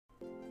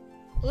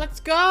Let's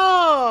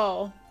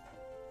go!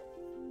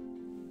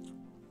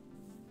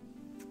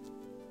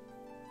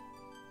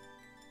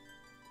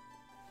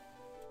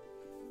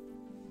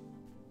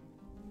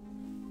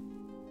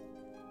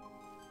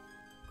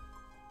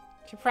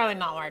 Should probably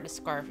not wear the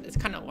scarf. It's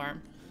kind of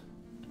warm.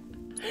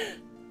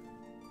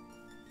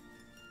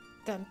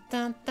 Dun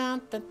dun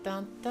dun dun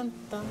dun dun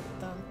dun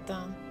dun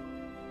dun.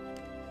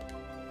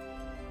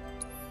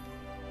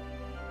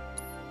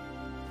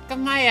 Look at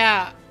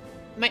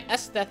my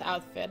S-Death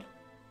outfit.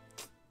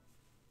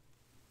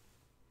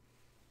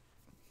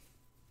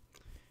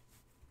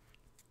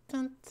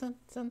 Dun dun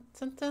dun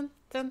dun dun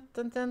dun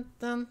dun dun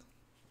dun.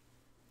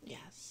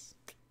 Yes.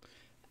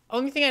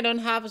 Only thing I don't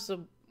have is a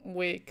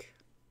wig.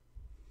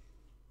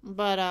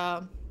 But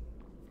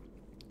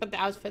the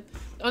outfit.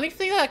 The only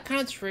thing that kind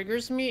of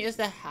triggers me is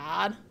the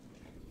hat.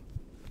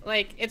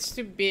 Like, it's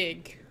too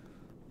big.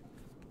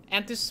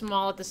 And too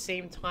small at the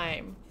same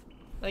time.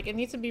 Like, it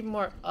needs to be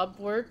more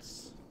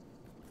upwards.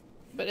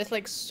 But it's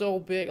like so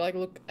big. Like,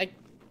 look,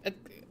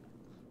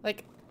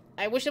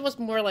 I wish it was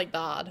more like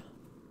that.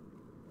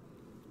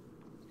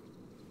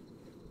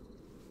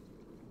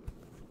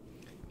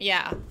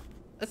 Yeah.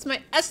 That's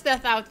my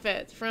S-Death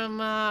outfit from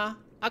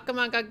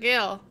Akamanga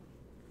Gale.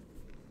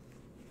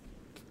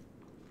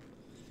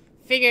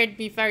 Figured it'd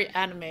be very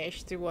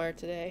anime-ish to wear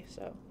today,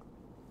 so.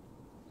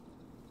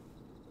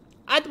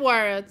 I'd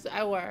wear it.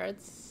 I wear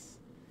it.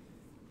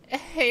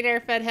 Hey there,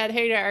 Fedhead.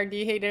 Hey there, RD.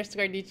 Hey there,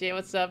 Scar DJ.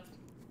 What's up?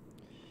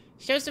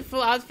 Shows the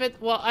full outfit.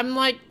 Well, I'm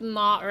like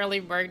not really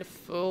wearing the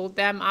full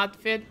damn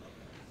outfit.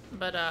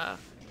 But, I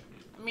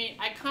mean,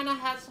 I kind of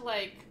had to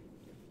like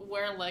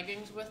wear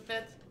leggings with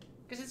it.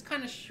 Because it's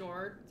kind of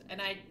short. And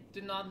I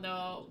do not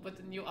know what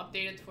the new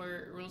updated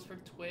for rules for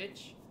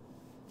Twitch.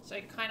 So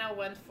I kind of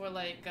went for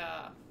like,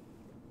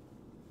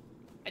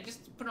 I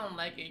just put on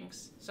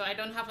leggings, so I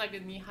don't have like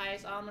the knee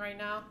highs on right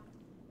now,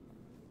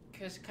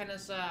 cause kind of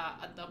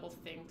a double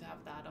thing to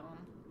have that on.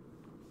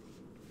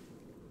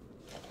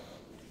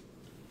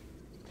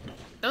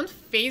 Don't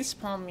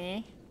facepalm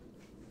me.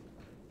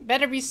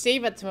 Better be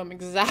safe at home.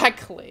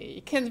 Exactly.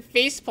 You can't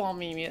facepalm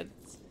me.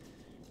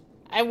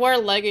 I wear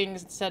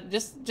leggings instead,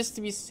 just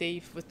to be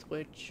safe with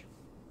Twitch.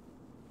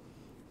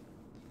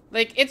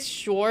 Like, it's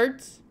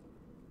short.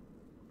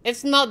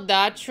 It's not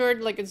that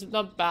short, like, it's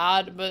not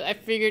bad, but I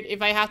figured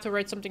if I have to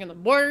write something on the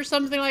board or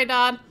something like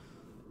that,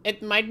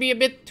 it might be a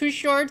bit too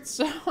short,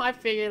 so I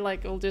figured,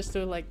 like, we'll just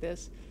do it like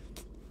this.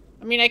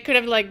 I mean, I could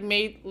have, like,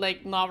 made,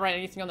 like, not write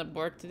anything on the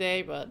board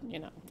today, but, you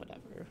know,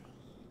 whatever.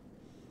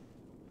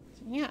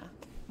 So, yeah,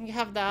 you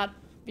have that.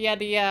 But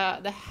yeah,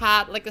 the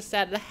hat, like I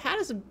said, the hat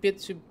is a bit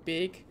too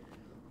big.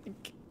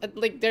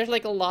 Like there's,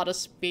 like, a lot of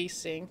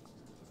spacing.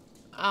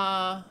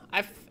 I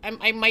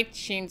might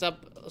change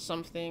up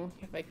something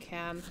if I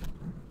can.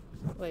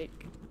 Like,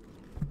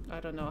 I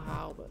don't know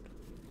how, but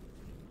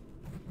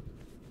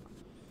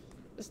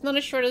it's not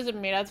as short as a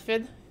maid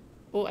outfit.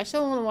 Oh, I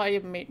still don't know why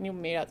you made new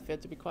maid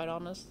outfit, to be quite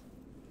honest.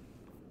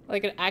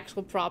 Like an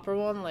actual proper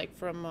one, like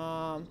from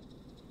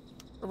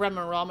Rem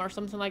and Rum or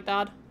something like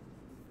that.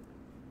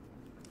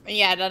 And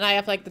yeah, then I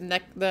have like the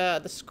neck,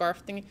 the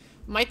scarf thing.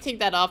 Might take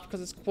that off because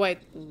it's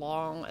quite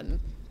long and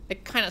I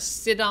kind of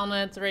sit on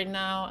it right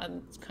now,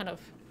 and it's kind of.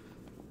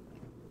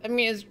 I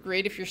mean, it's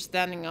great if you're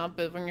standing up,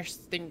 but when you're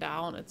sitting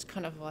down, it's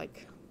kind of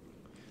like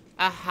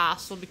a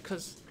hassle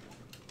because,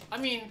 I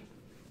mean,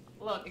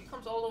 look, it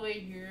comes all the way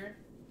here,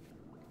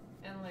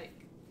 and like,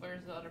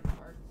 where's the other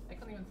part? I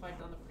can't even find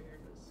it on the here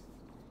it is.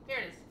 Here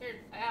it is. Here,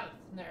 I have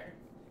it there.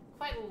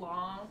 Quite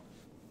long,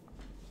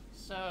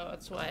 so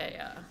that's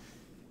why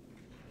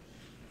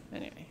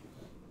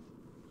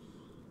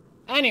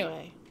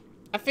Anyway,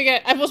 I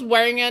figured I was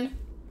wearing it,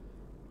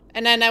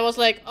 and then I was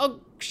like, oh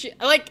shit,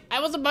 like, I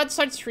was about to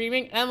start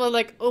streaming, and I was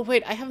like, oh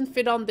wait, I haven't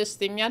fit on this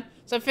thing yet,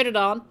 so I fit it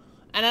on,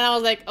 and then I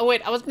was like, oh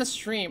wait, I was gonna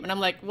stream, and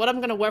I'm like, what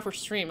I'm gonna wear for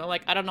stream? I'm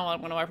like, I don't know what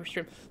I'm gonna wear for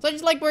stream, so I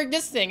just like wear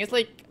this thing. It's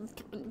like,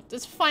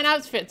 it's a fine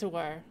outfit to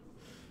wear,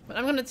 but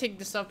I'm gonna take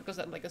this off because,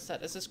 like I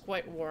said, this is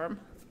quite warm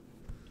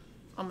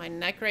on my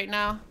neck right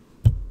now,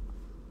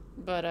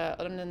 but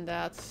other than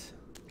that.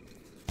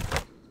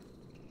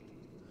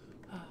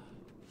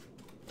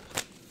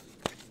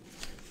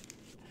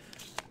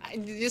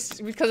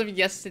 Just because of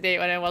yesterday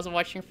when I was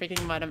watching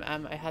freaking Madam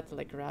M, I had to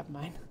like grab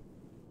mine.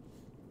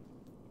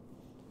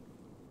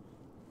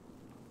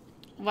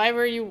 Why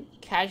were you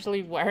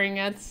casually wearing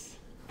it?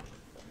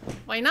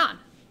 Why not?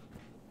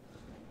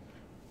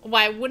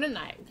 Why wouldn't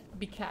I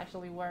be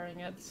casually wearing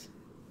it?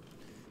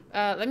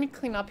 Let me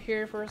clean up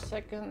here for a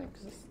second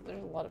because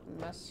there's a lot of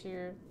mess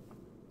here.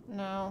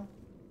 No.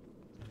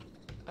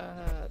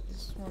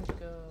 This one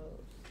goes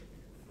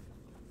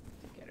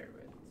together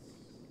with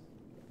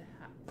the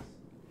hat.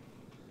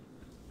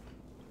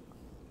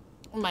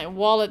 My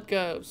wallet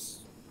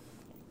goes.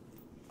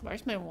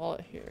 Where's my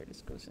wallet here?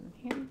 This goes in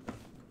here.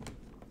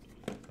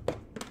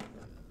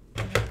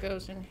 And it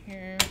goes in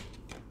here.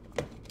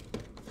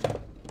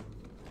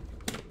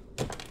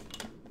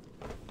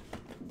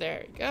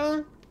 There you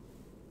go.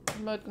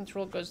 Remote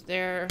control goes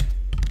there.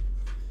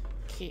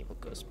 Cable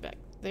goes back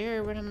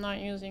there when I'm not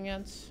using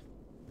it.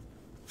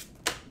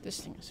 This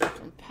thing is up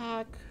on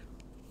pack.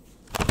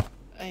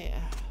 Oh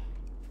yeah.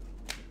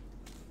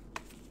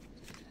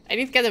 I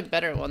need to get a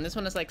better one. This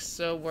one is like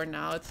so worn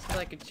out. It's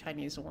like a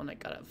Chinese one. I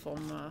got it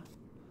from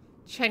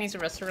Chinese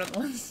restaurant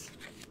once.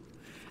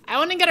 I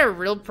want to get a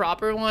real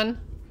proper one.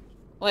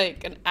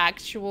 Like an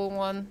actual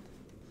one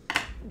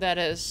that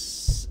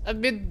is a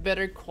bit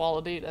better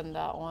quality than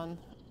that one.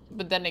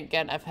 But then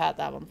again, I've had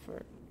that one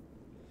for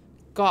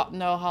God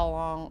know how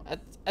long.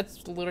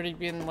 It's literally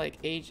been like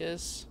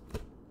ages.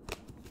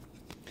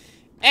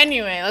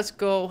 Anyway, let's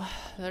go.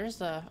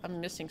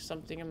 I'm missing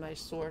something in my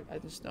sword. I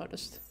just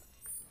noticed.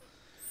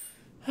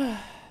 A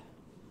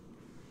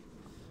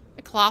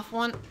cloth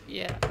one?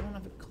 Yeah, I don't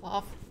have a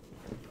cloth.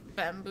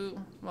 Bamboo.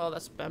 Well,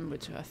 that's bamboo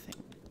too, I think.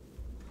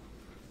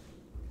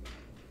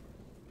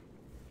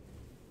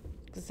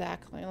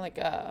 Exactly, like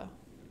a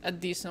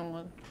decent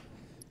one.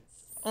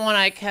 One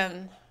I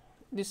can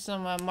do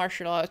some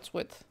martial arts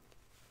with.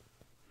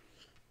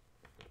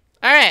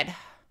 Alright.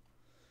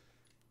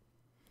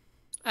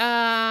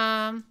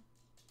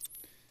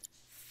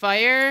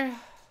 Fire.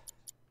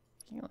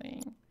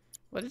 Healing.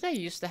 What did I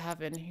used to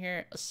have in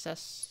here?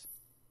 Assess.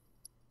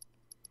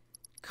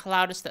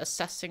 Cloud is the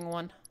assessing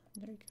one.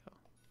 There you go.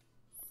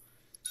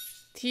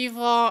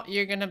 Tiva,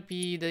 you're gonna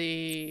be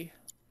the...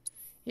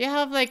 You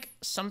have like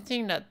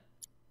something that...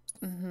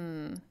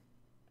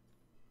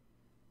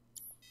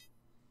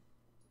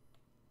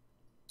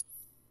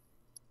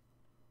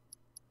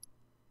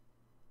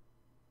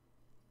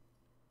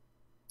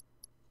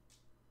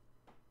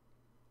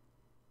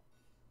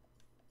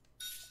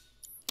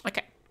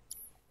 Okay.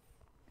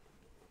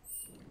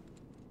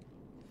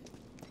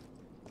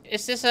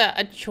 Is this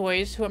a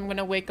choice? Who I'm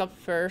gonna wake up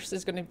first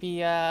is gonna be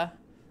the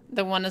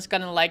one that's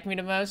gonna like me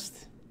the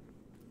most?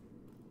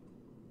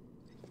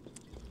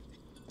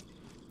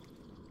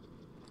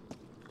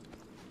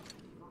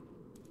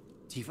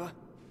 Tifa?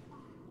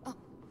 Oh,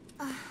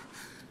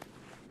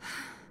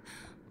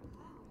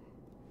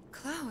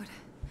 Cloud.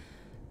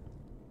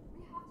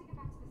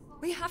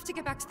 We have to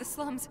get back to the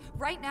slums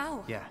right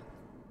now. Yeah.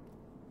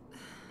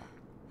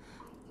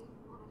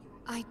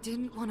 I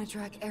didn't want to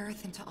drag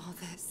Aerith into all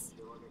this.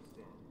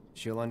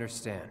 She'll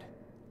understand.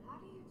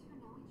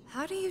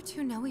 How do you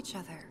two know each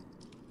other?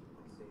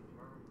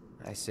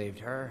 I saved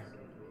her.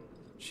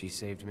 She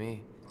saved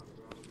me.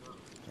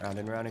 Round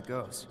and round it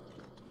goes.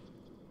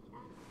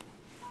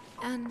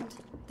 And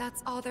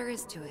that's all there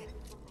is to it.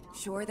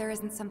 Sure there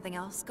isn't something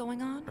else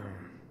going on?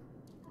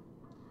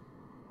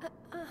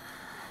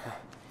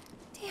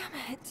 Damn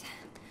it.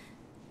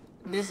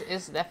 This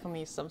is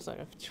definitely some sort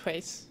of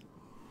choice.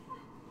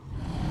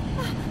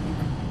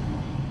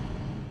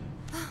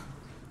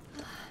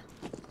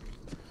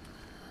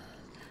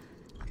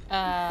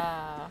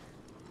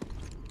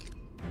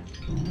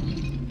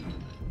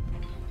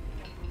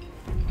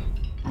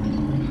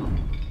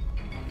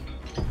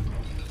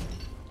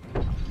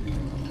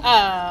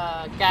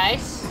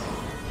 Guys.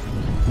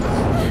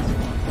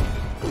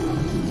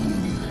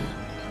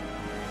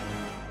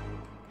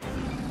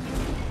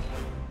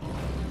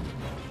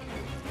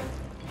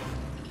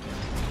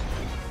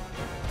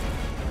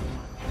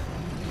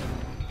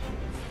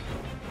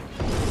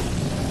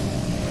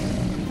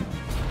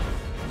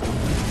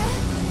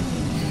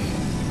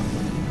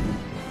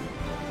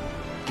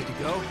 Good to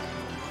go?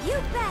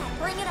 You bet!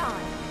 Bring it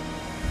on!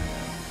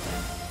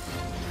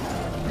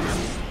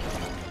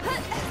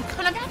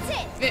 That's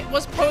it!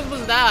 What pose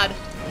was that?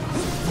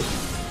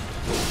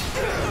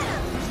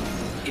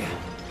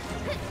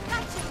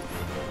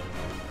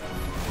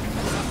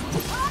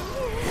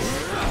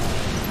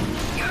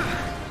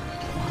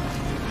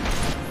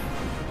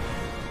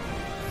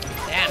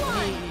 Damn,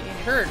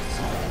 he hurts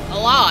a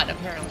lot,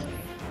 apparently.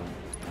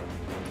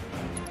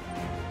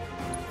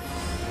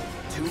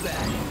 Too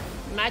bad.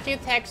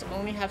 Magic attacks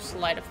only have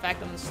slight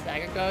effect on the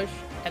stagger gauge,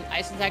 and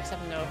ice attacks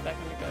have no effect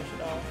on the gauge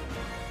at all.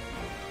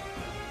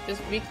 This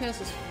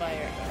weakness is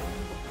fire, though.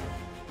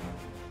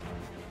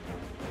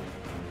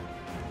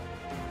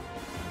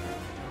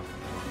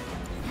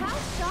 How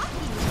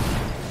shocking!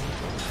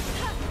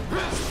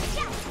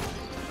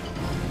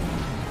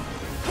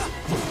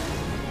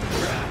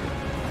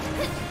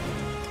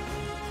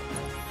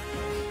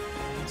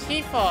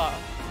 Tifa!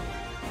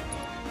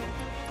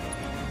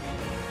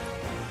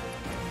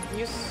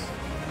 Use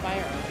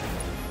fire.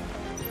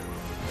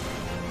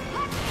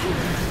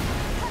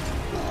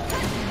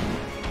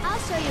 I'll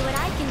show you what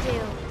I can do.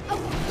 Oh,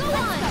 go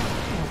on!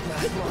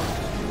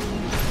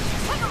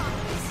 Come on!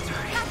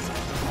 Gotcha!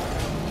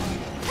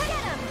 Get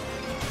him!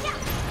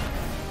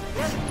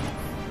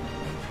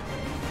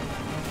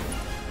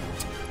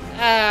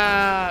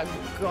 Yeah!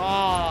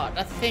 God,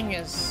 that thing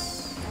is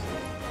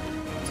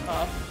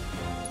tough.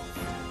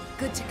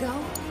 Good to go?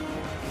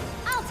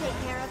 I'll take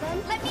care of him.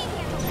 Let me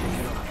handle this.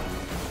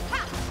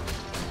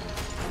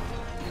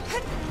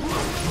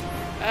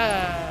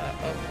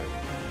 Okay.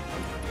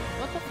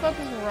 What the fuck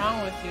is wrong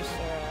with you,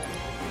 Sora?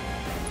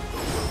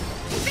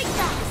 Big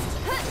fast!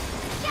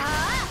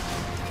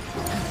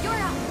 You're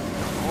up!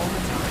 All the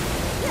time.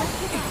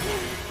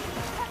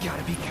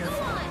 Gotta be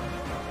careful.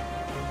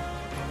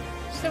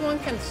 Someone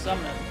can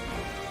summon.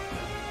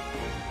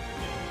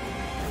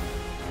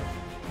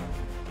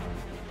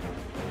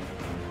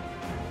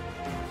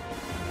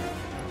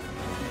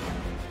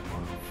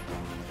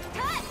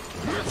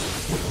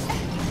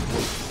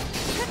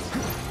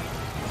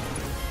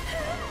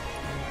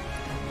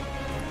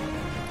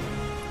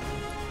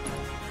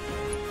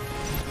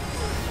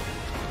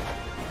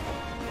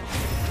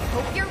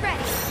 Hope you're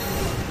ready.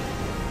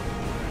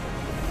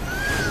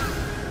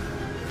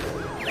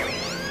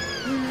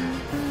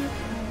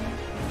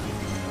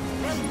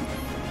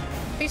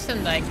 Please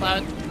send die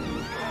cloud. Use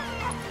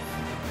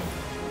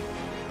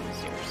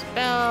your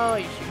spell,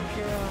 use your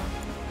hero.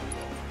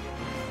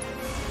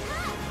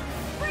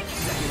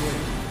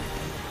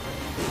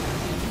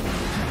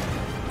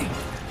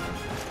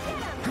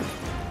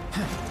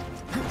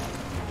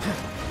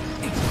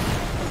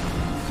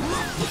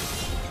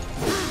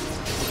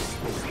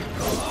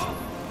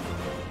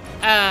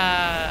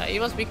 He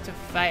was weak to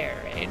fire,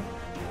 right?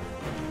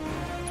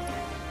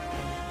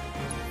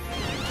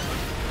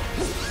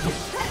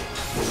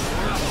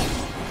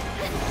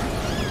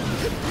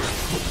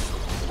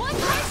 One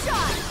more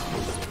shot.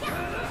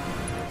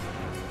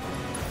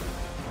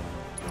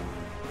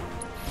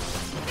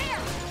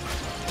 There.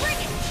 Bring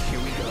it. Here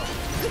we go.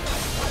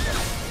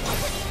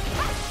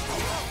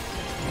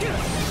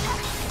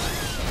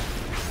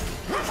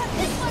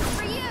 This one's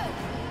for you.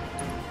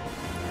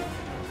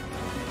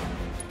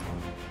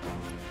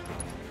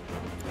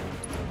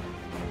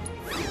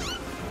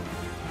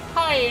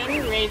 Hi,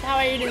 I'm great. How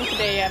are you doing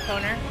today,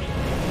 Poner?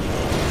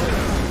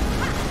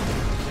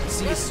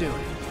 See you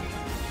soon.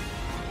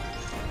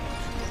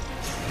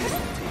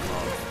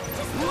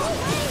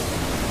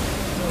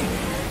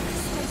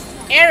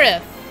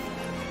 Aerith!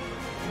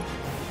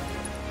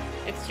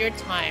 It's your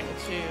time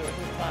to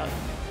hoop out.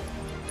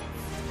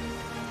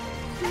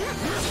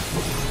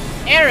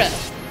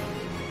 Aerith!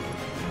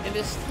 It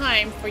is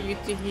time for you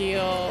to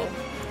heal.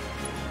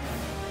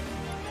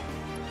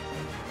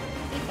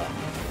 Tifa.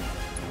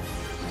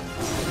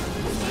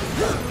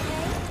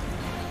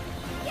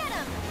 Get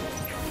him.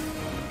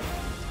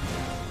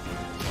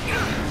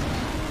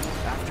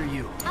 After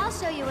you. I'll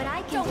show you what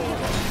I can do.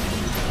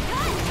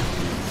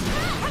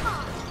 Come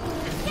on.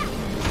 Yeah.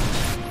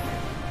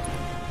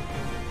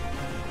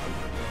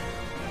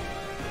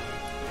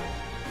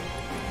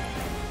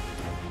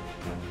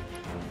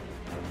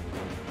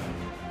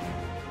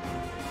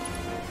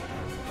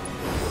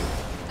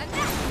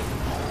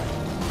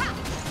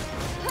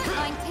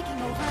 I'm taking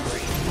over.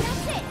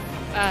 That's it.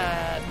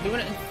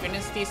 Luna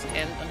Infinity's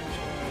end on his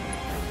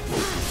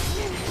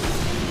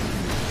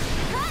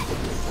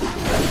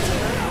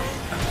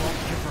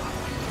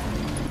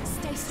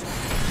Stay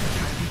strong.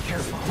 Be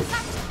careful. I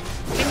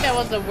think that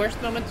was the worst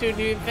moment to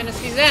do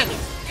Infinity's end.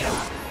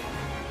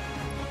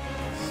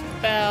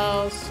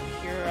 Spells,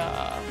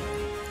 Cura.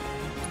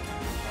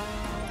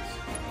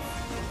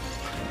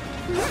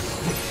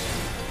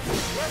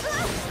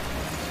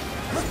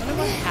 I wonder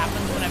what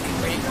happens when I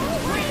break.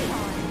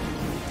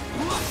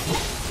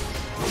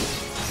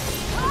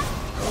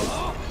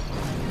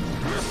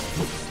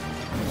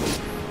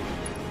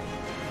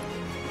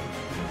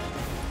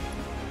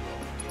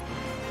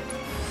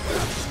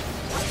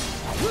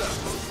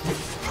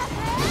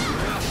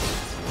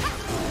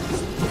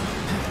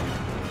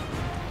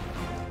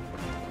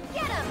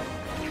 Get him.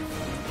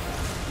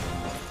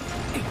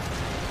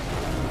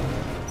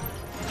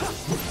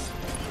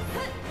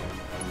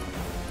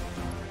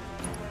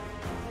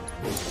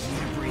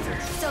 Need a breather.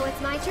 So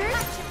it's my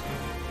turn?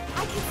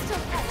 I can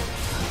still fight.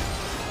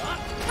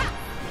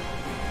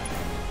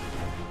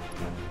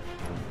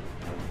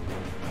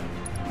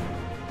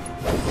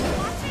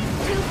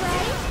 Too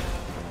brave?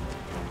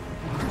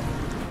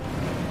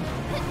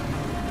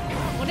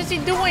 What is he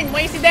doing?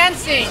 Why is he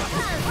dancing?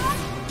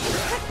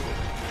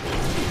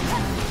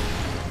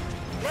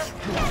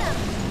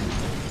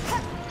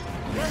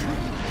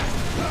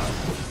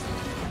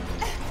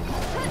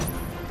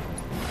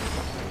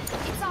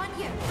 It's on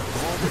you.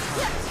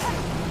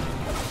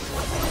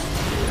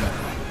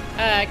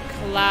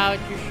 Cloud,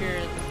 you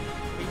sure?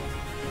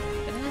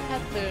 Didn't I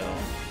have to?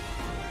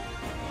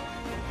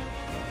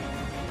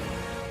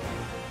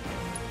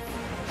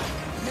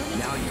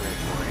 Now you're in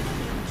for it.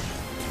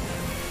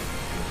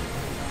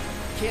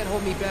 Can't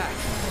hold me back.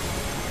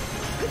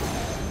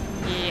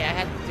 Yeah, I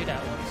had to do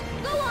that once.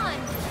 Go on.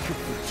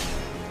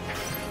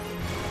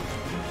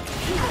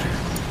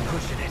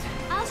 Pushing it.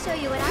 I'll show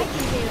you what I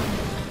can do.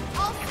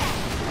 All set.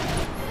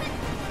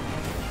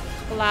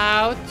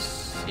 Cloud,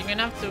 you're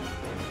gonna have to,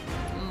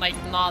 like,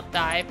 not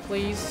die,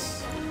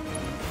 please.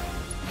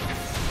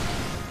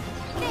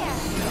 There.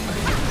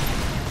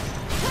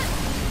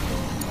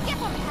 Give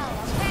him hell,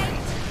 okay?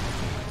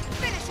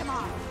 Finish him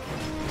off.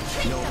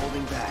 No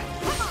holding back.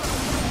 Come on.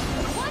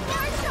 One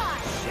more shot.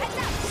 Heads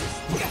up.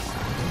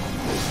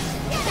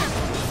 Get him.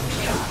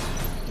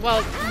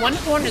 Well, one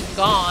horn is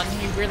gone.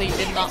 He really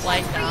did not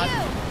like that.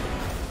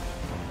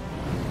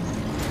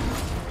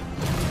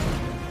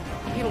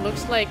 He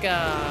looks like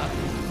a...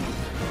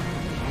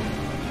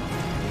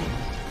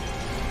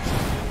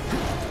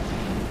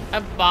 A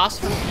boss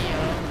from Neo.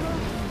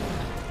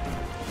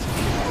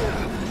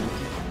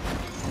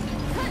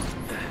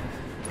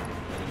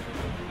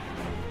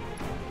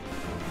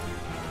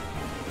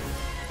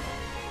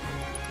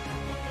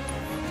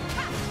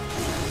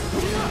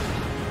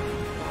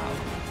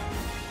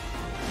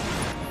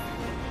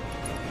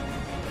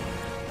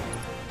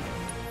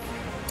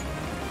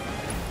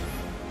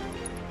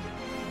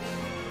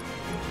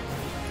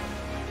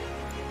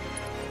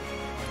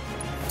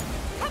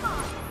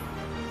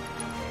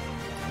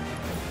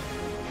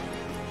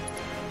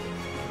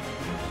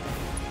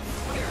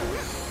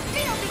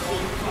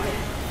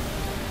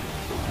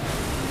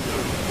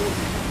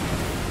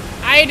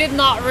 I did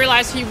not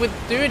realize he would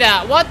do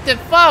that. What the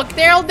fuck?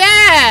 They're all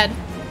dead!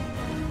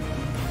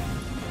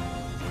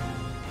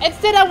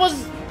 Instead I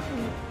was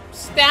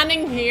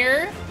standing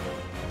here.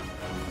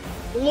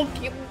 Look,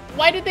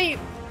 why did they...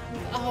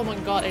 Oh my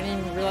god, I didn't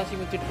even realize he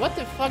would do... What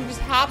the fuck just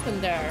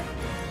happened there?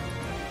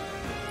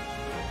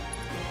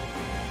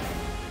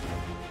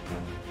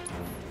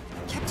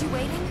 Kept you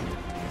waiting?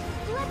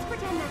 Let's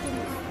pretend that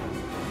didn't happen.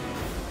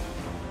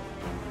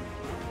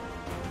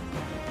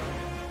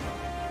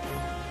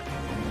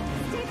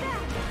 Stay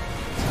back.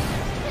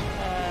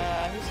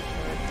 He's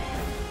hurt.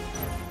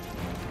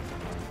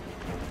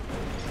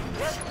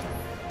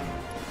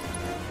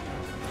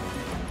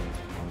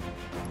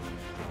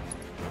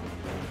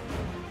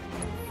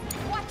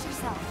 Watch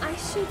yourself. I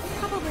should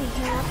probably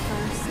heal up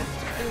first.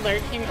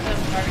 Lurking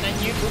harder than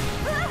you.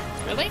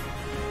 Really?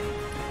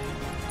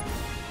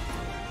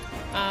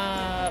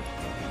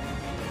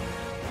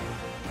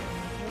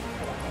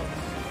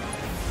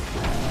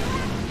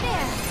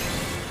 There.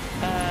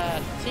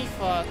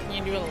 Tifa, can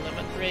you do a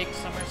limit break,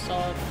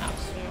 somersault,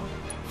 Hapsu?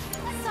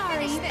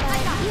 Sorry, but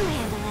you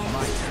handle it.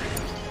 My turn.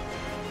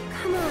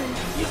 Come on,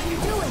 you can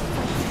do it.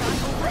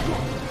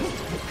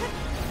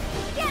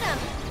 Get him!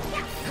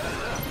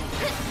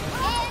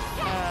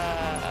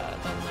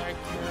 Then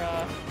Mercura.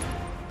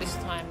 This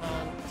time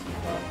on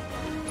Tifa.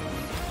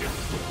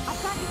 I've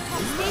got you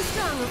covered. Stay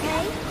strong,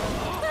 okay?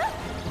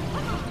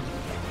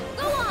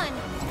 Go on!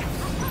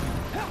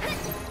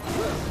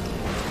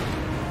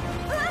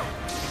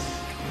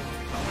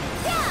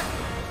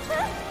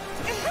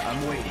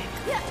 I'm waiting.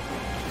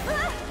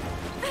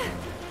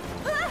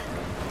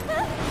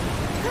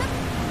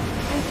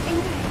 I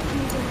think I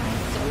can do it.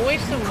 There's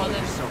always someone in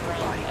the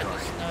front, I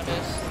just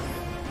noticed.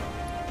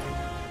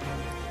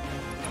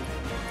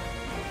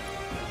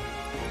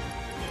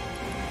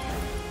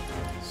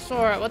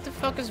 Sora, what the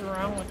fuck is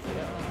wrong with you?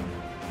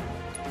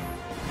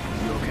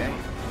 You okay?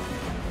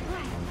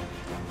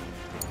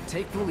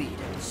 Take the lead.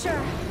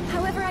 Sure,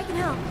 however I can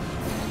help.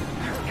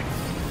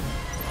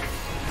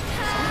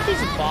 Some of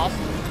these bosses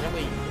are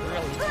really,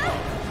 really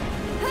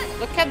tough.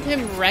 Look at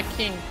him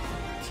wrecking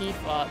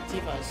Tifa.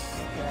 Tifa's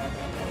dead.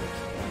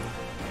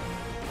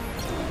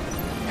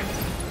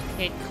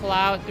 Okay,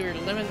 Cloud, do your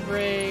limit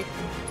break.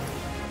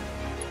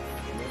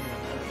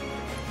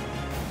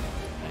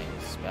 Nine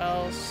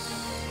spells.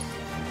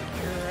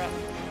 Cura.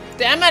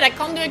 Damn it, I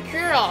can't do a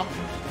Cura!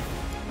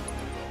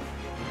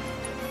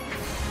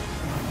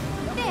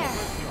 There.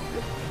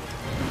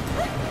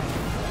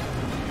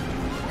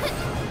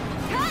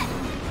 Cut.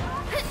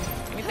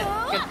 I need that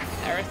good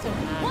Marathon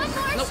Max. One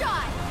more Nope.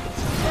 shot.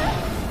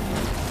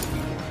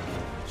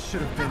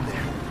 Should have been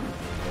there.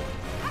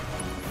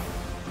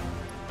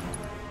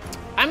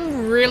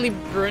 I'm really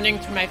burning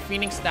through my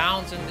Phoenix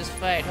Downs in this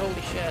fight.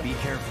 Holy shit. Be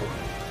careful.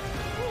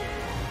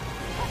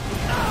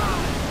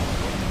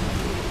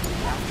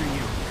 After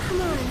you.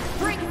 Come on,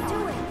 break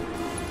do it.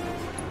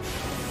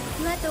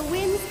 Let the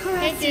winds Hey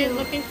caress dude, you.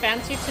 looking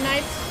fancy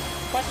tonight?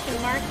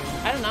 Question mark?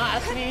 I don't know,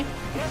 ask me.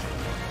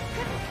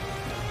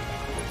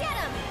 Get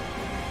him.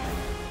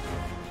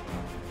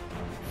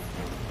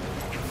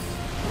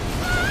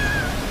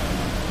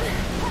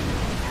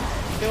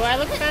 Do I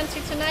look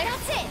fancy tonight?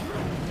 That's it.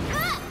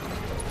 Cut.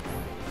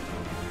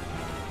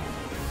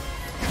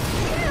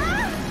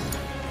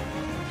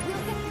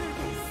 We'll get through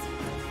this.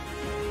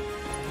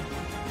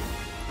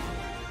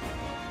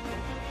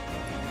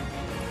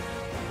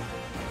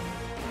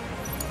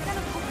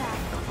 Gotta pull back.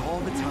 Of all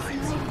the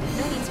times.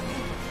 Ready to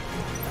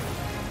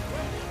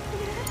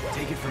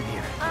Take it from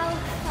here.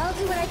 I'll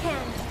do what I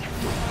can.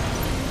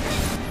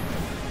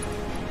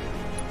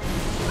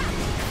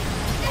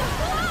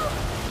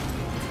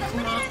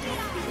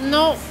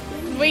 No,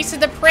 wasted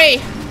the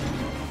prey.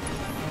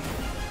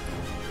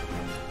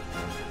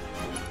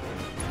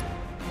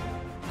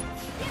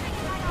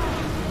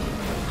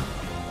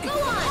 Go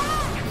on.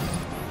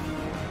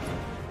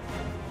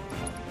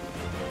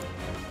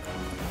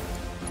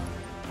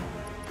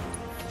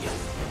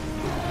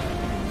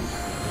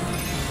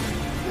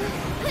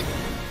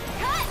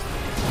 Cut.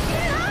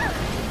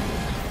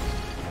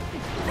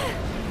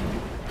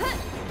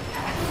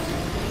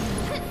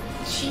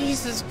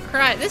 Jesus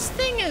Christ, this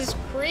thing is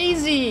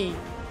crazy.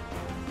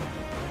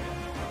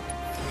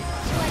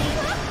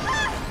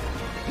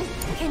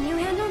 Can you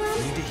handle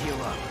them? Need to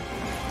heal up.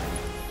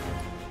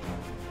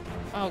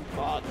 Oh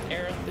god,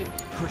 Aaron.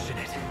 Pushing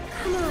it.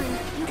 Come on,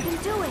 you can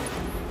do it.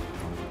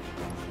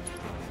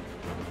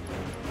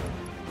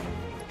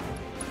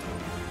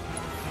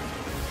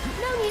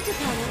 need to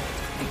panic.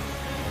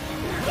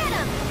 Get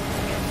him!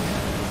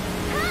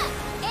 Ha!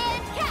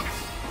 And catch!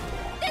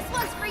 This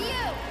one's for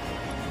you!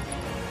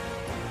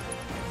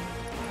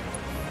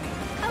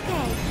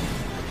 Okay.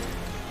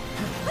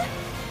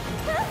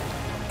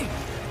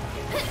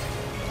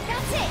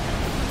 That's it!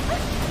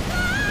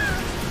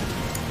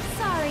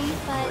 Sorry,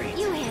 but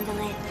you handle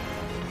it.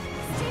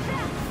 Stay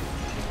back!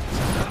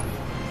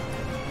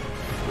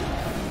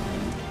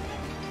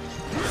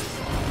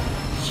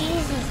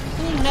 Jesus,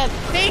 that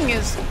thing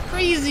is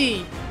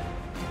crazy.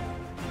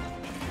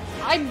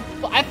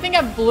 I think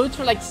I blew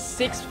through like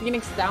 6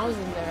 Phoenix Downs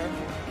in there.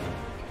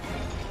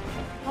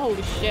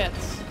 Holy shit.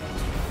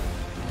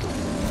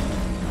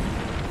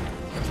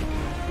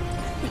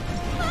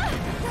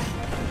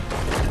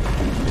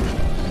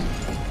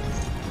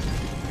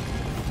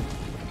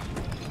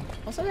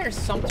 Also, there's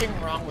something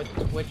wrong with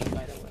Twitch,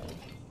 by the way.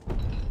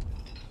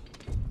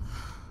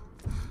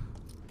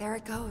 There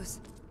it goes.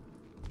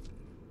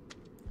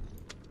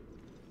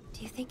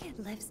 Do you think it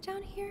lives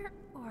down here,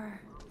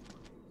 or...?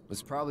 It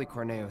was probably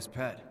Corneo's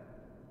pet.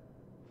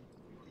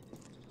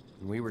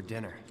 And we were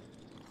dinner.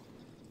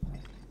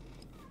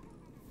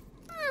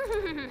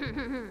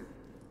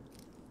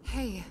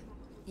 Hey,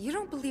 you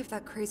don't believe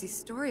that crazy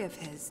story of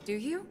his, do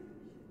you?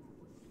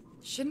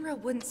 Shinra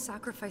wouldn't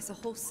sacrifice a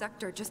whole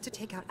sector just to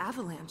take out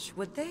Avalanche,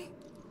 would they?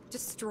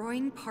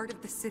 Destroying part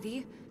of the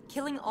city,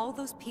 killing all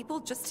those people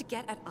just to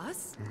get at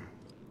us?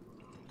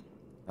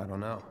 I don't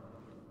know.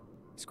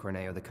 Is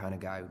Corneo the kind of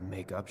guy who'd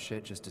make up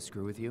shit just to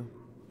screw with you?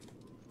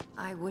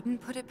 I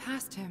wouldn't put it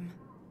past him.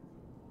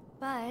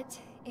 But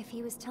if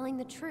he was telling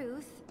the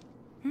truth...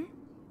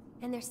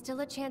 And there's still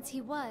a chance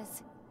he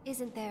was,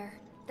 isn't there?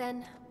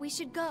 Then we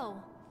should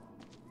go.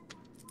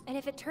 And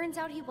if it turns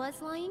out he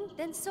was lying,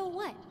 then so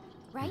what?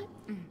 Right?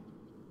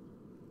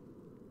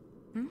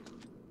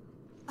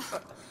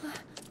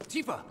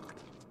 Tifa!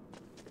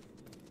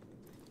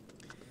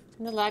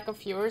 The lack of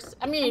viewers.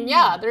 I mean,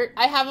 yeah,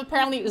 I have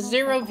apparently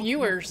 0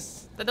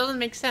 viewers. That doesn't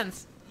make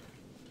sense.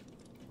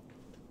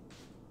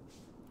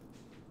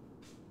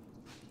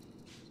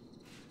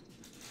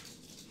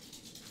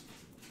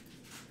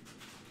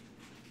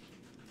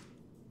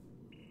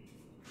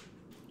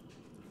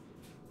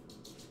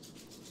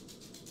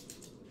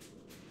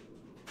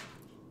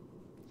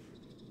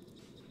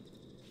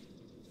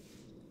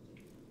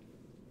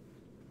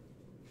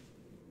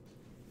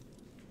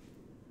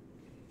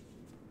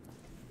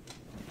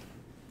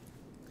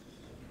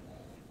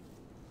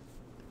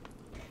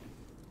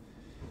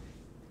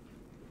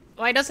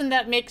 Why doesn't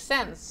that make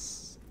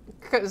sense?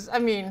 Because, I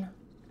mean...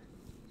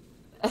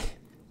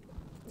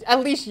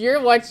 at least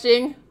you're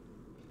watching.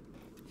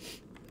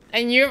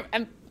 And you're...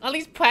 at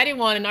least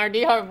Patty1 and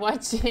RD are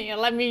watching.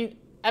 And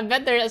I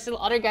bet there are still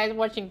other guys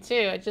watching too.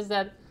 It's just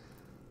that...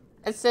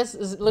 it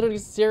says literally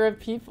 0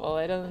 people.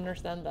 I don't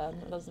understand that.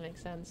 It doesn't make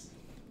sense.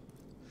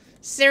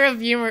 0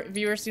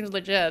 viewer seems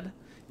legit.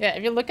 Yeah,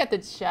 if you look at the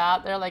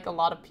chat, there are like a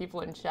lot of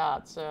people in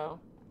chat, so...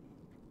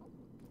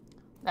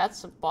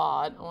 That's a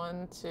bot.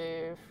 1,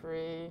 2,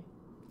 3.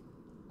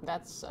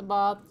 That's a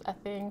bot, I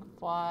think.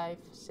 5,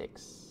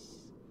 6.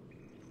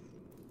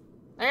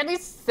 There are at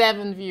least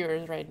 7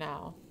 viewers right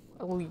now.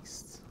 At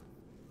least.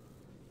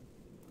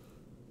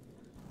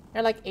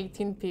 There are like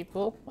 18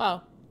 people.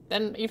 Wow.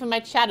 Then even my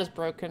chat is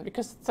broken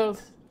because it's so...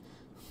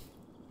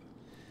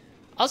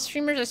 All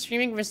streamers are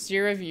streaming with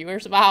 0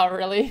 viewers. Wow,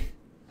 really?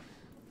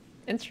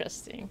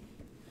 Interesting.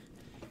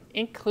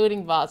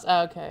 Including bots.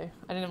 Oh, okay.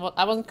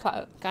 I wasn't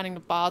counting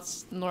the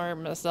bots nor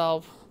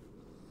myself.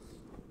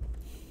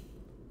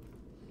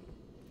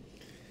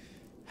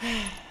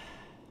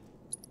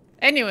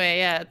 Anyway,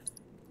 yeah.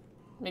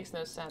 Makes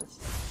no sense.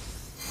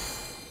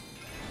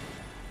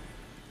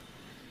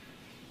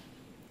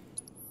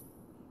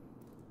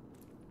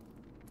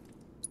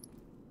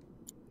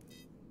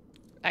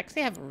 I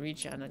actually have a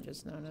regen, I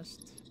just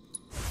noticed.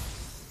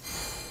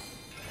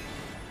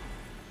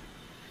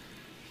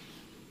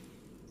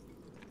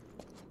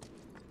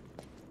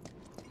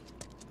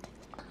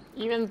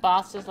 Even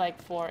boss is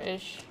like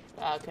 4-ish.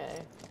 Okay.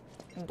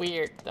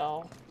 Weird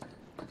though.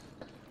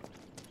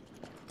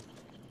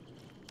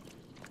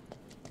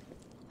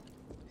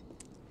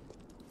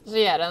 So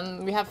yeah,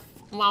 then we have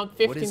around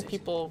 15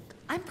 people.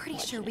 I'm pretty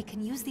sure we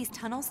can use these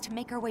tunnels to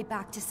make our way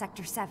back to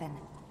Sector 7.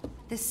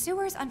 The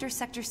sewers under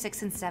Sector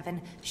 6 and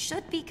 7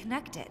 should be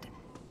connected.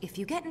 If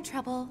you get in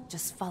trouble,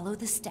 just follow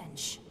the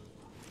stench.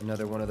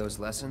 Another one of those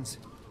lessons?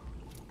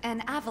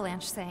 An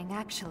avalanche thing,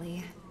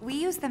 actually. We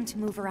use them to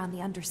move around the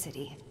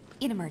Undercity.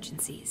 In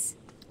emergencies.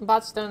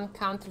 Bots don't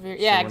count to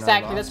yeah,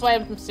 exactly. That's why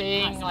I'm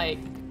saying, like...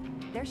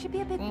 There should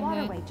be a big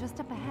waterway just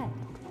up ahead.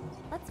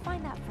 Let's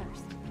find that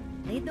first.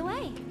 Lead the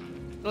way.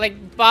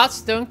 Like,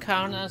 bots don't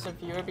count as a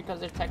viewer because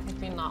they're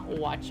technically not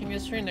watching the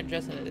stream, they're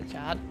just in the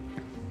chat.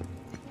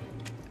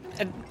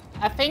 And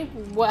I think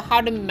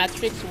how the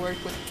metrics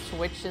work with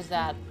Twitch is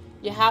that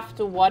you have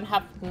to, you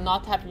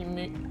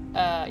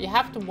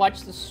have to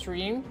watch the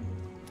stream.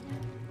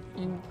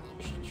 You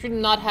should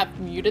not have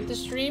muted the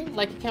stream.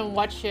 Like, you can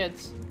watch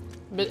it,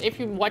 but if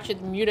you watch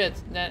it muted,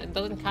 then it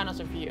doesn't count as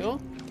a view.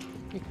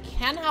 You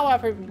can,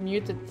 however,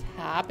 mute the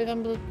tab if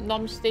I'm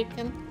not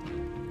mistaken.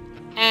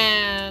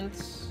 And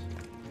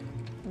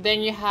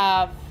then you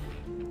have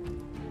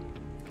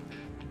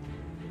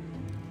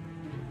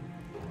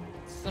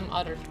some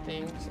other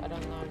things. I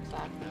don't know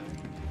exactly.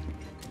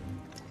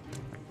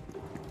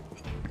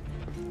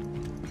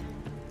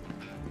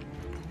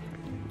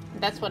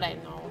 That's what I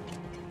know.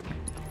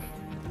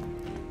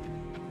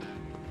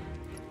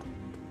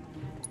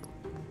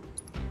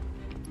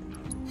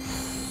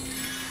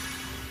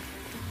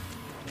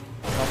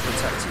 I'll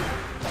protect you.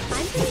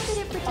 I'm pretty good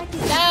at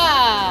protecting.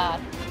 Dad!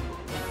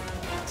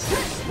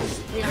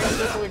 We are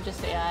people with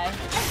just AI.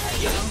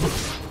 You know?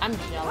 I'm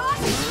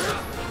jealous.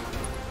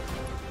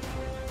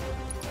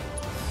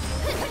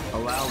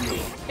 Allow me.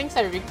 Things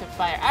are weak to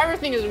fire.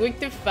 Everything is weak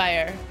to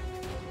fire.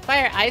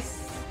 Fire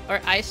ice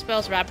or ice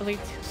spells rapidly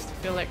to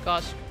feel like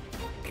gosh.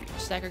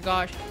 Stagger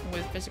gosh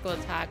with physical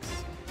attacks.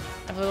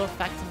 Have little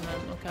effect on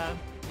them. Okay.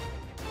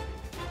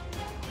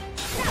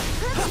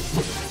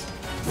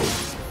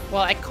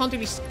 Well, I can't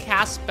really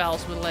cast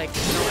spells with like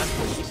no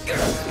FPs.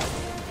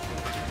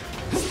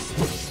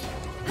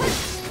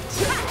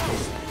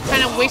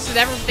 Kind of wasted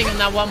everything on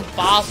that one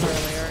boss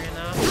earlier, you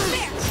know?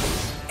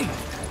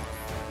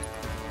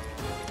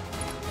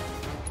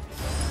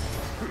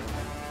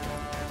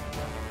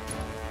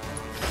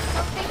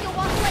 Think you'll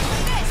walk away like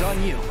this. It's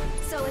on you.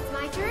 So it's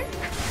my turn?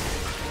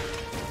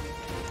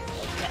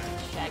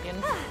 Shaggin.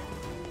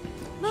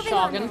 Moving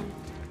on Shogun. then.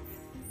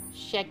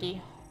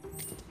 Shaggy.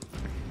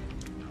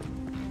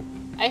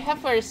 I have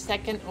for a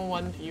second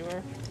one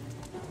viewer.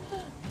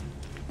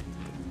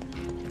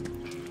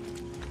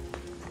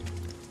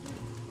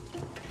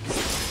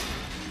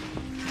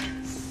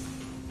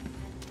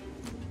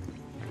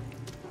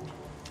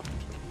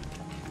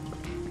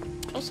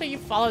 Also, you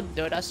follow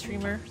Dota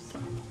streamers?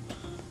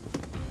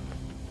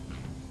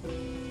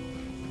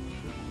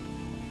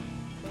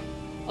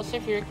 Also,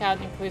 if your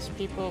account includes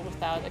people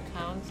without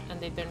accounts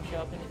and they don't show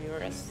up in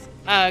viewers.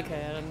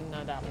 Okay, I don't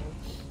know that one.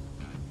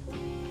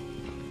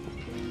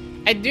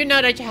 I do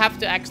know that you have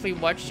to actually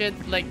watch it,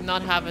 like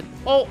not have it.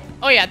 Oh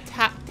yeah,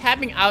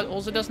 tabbing out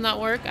also does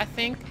not work. I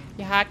think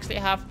you actually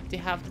have to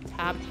have the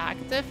tab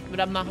active, but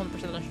I'm not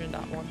 100% sure on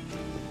that one.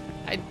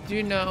 I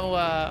do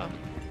know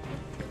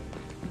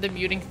the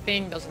muting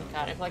thing doesn't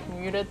count. If like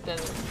muted, then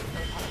it doesn't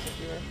count as a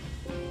viewer.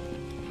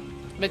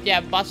 But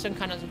yeah, bots don't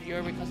count as a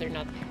viewer because they're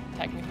not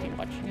technically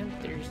watching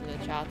it. They're just in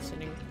the chat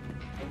sitting.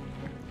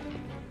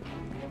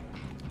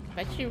 I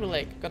bet you were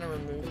like gonna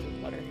remove the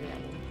butter here.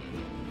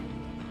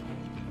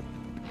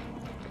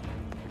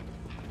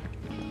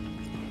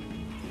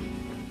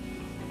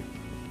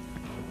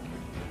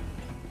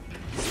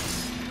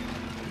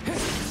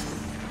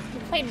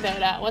 Play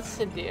Dota, what's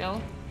the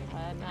deal?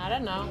 I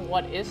don't know.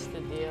 What is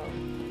the deal?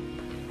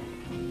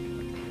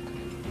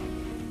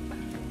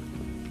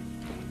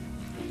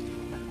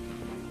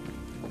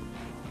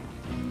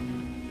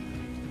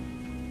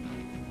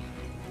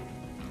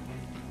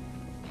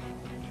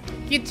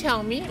 You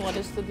tell me, what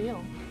is the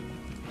deal?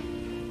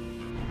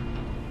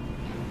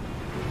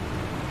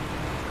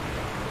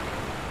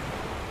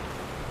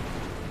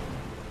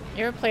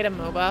 You ever played a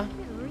MOBA?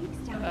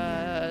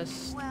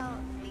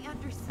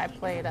 I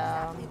played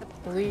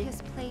League.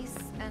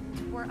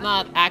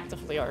 Not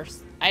actively, or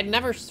I'd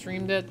never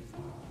streamed it,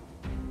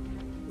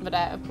 but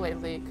I played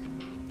League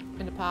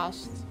in the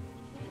past.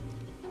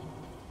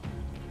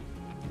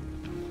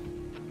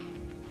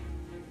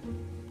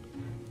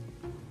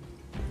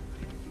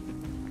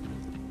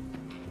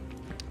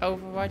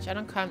 Overwatch? I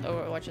don't count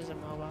Overwatch as a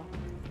MOBA.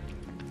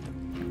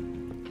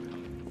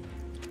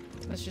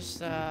 That's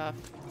just a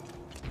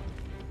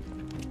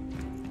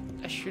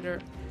shooter.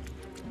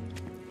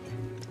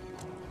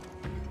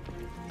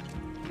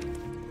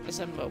 It's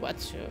a MOBA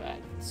too.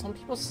 Some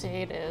people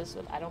say it is,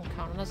 but I don't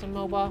count it as a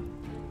MOBA.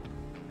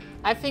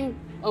 I think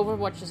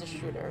Overwatch is a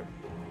shooter.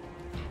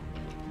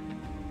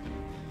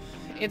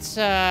 It's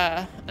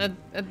a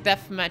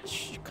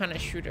deathmatch kind of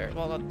shooter.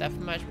 Well, not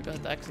deathmatch because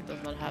it actually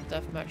does not have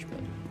deathmatch,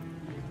 but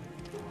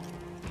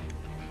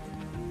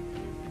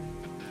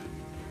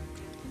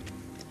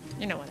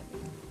you know what I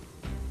mean.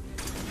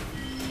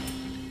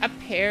 A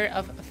pair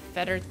of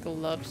feathered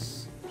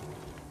gloves.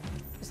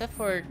 Is that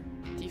for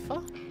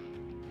Tifa?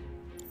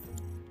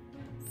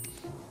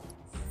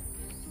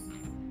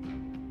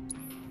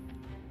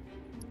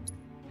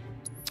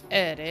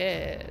 It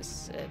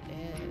is. It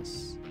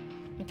is.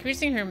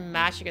 Increasing her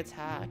magic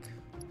attack.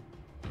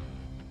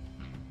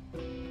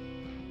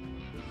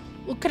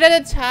 Look at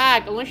that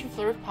attack! Unleash your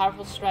flurry of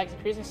powerful strikes,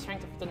 increasing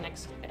strength of the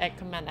next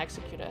command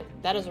executed.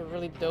 That is a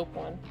really dope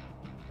one.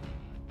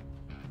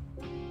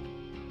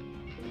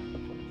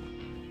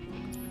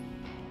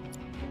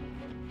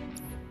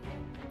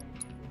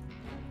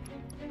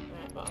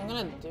 Alright, what I'm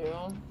gonna do...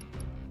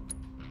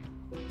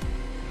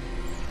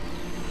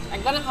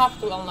 I'm gonna have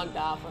to unlock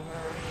that for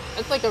her.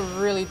 It's like a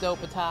really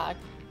dope attack.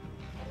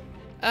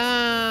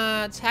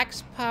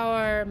 Attacks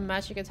power,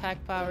 magic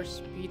attack power,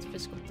 speed,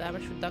 physical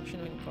damage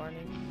reduction when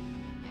guarding.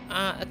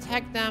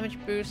 Attack damage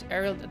boost,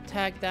 aerial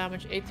attack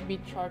damage, ATB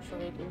charge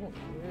rate, ooh,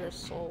 rear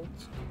assault,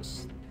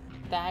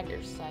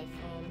 stagger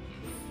siphon,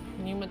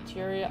 new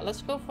materia.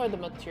 Let's go for the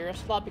materia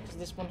slot because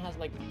this one has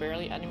like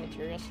barely any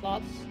materia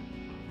slots.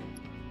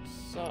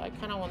 So I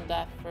kind of want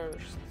that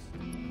first.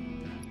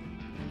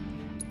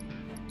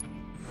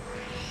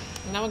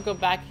 And now we'll go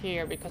back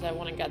here because I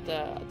want to get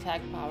the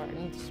attack power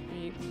and the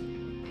speed.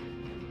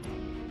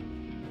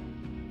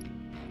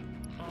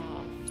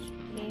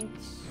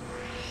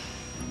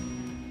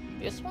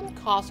 This one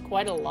costs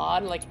quite a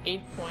lot, like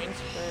 8 points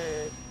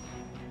per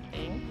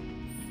thing.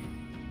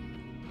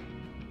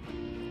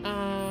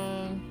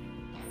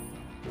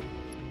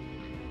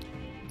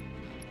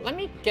 Let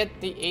me get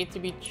the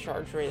ATB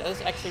charge rate. That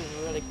is actually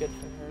really good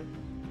for her.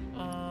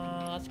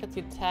 Let's get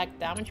the attack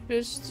damage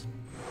boost.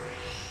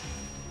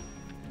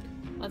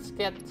 Let's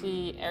get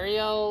the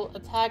aerial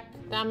attack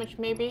damage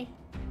maybe.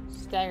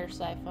 Stagger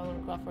siphon,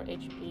 require for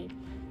HP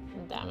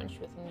and damage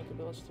with unique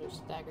abilities to a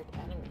staggered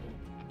enemy.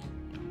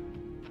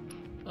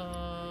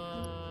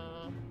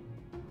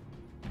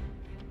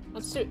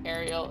 Let's do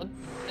aerial.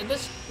 It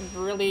is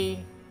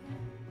really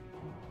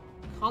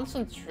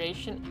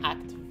concentration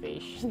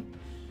activation.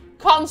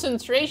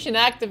 Concentration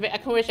activate.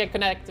 I wish I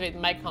could activate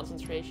my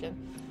concentration.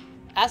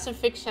 As a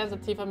fixed chance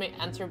that Tifa may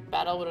enter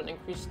battle with an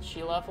increased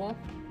chi level.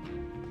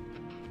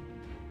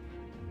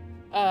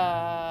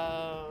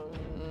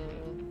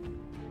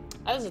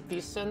 That is a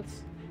decent.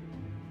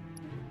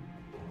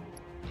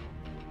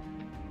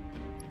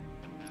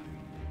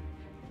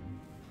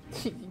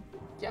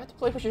 You have to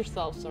play with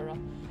yourself, Sora.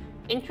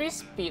 Increase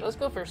speed. Let's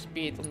go for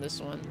speed on this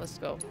one. Let's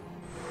go.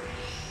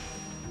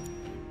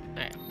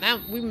 Alright, now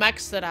we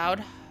maxed it out.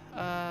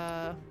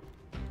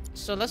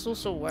 So let's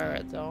also wear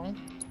it though.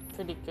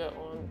 Pretty good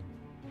one.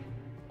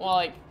 Well,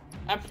 like,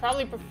 I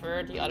probably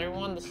prefer the other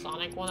one, the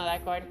Sonic one that I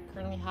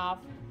currently have,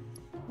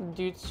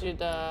 due to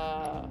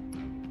the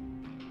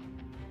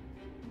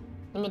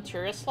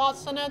materia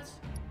slots in it.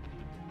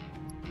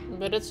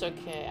 But it's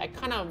okay. I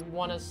kind of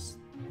want to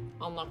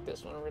unlock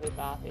this one really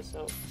badly,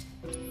 so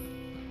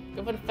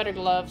go for the feather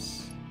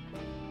gloves.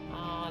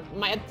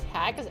 My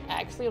attack is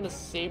actually on the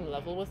same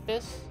level with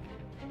this.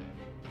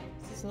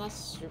 This is not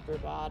super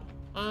bad.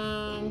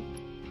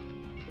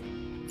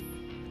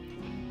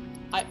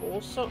 I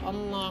also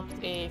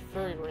unlocked a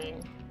furry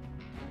ring.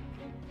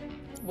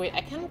 Wait,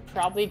 I can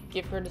probably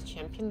give her the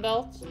champion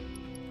belt.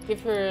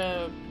 Give her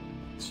a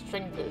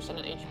strength boost and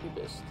an HP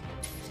boost.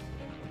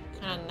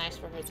 Kind of nice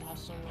for her to have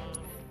some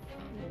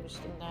boost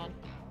in that.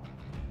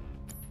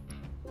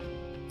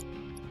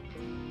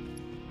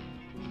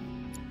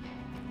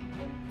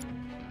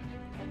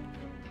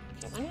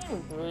 Okay, I'm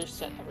gonna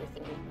reset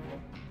everything with her.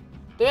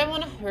 Do I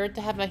want her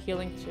to have a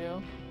healing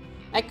too?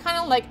 I kind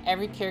of like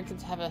every character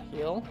to have a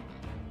heal.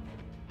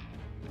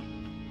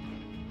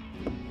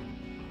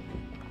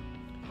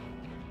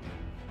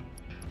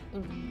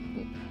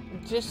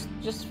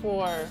 Just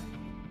for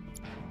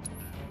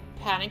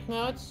panic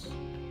modes.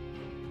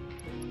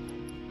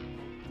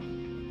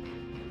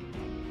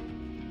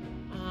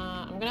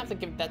 I'm gonna have to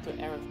give that to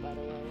Aerith, by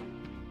the way.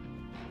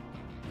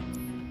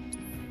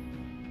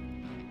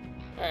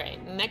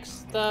 Alright,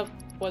 next up,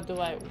 what do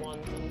I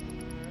want in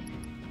her?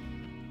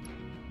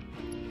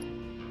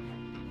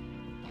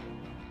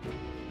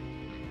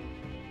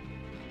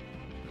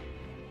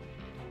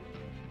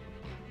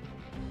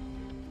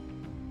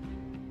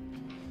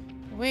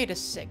 Wait a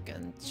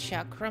second,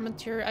 chakra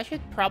material? I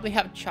should probably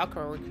have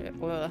chakra work.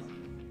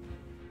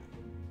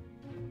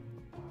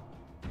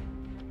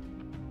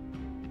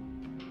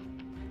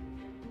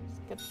 Let's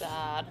get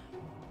that.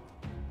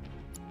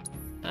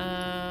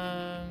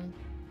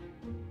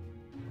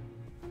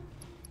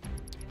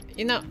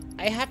 You know,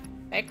 I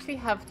actually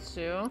have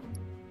two.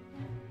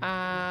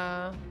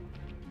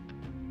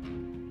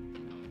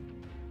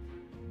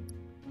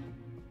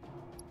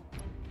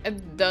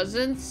 It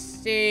doesn't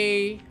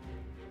say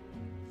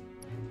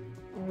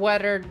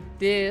whether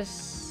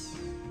this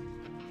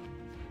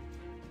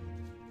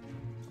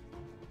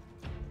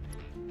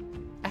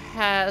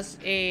has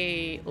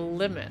a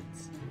limit.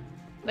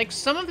 Like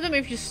some of them,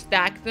 if you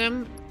stack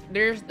them,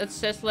 it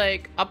says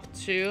like up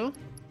to.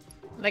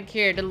 Like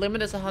here, the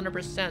limit is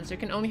 100%, so you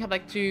can only have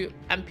like 2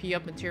 MP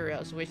of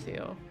materials with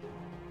you.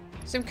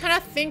 So I'm kind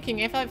of thinking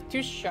if I have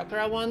 2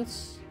 chakra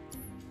ones,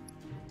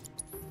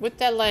 with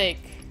that like,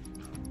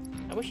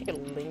 I wish I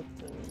could link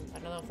them. I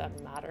don't know if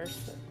that matters,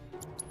 but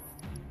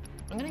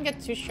I'm gonna get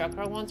 2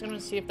 chakra ones. I'm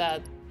gonna see if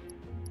that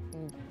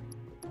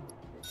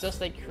does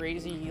like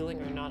crazy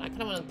healing or not. I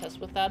kind of want to test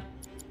with that.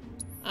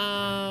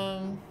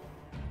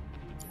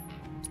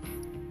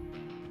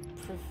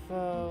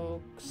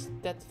 Provoke,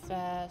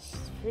 steadfast,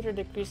 further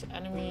decrease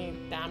enemy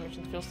damage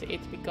and fills the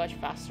ATB gauge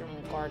faster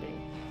when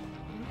guarding.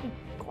 I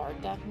don't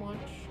guard that much.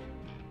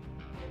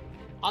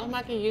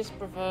 Automatically use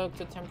provoke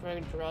to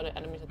temporarily draw the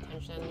enemy's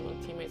attention when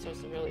teammates are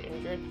severely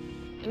injured.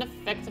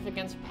 Ineffective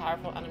against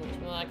powerful enemies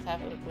when not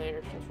attack the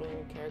player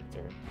controlling the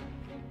character.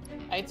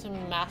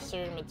 Item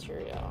master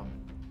material.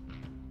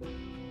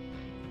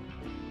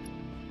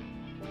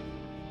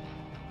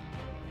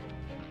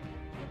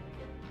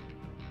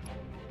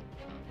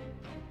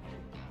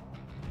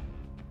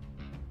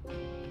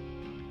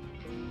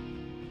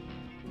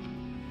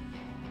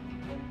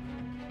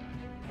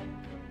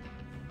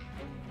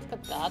 look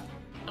at that.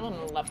 I'm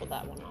gonna level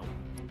that one up.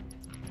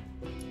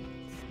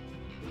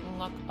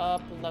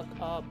 Look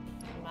up,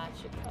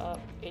 magic up,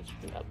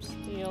 HP up,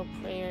 steel,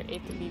 prayer,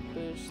 ATB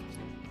boost.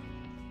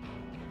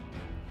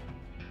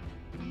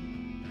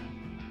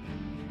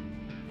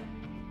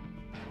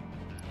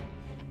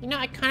 You know,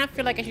 I kind of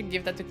feel like I should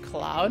give that to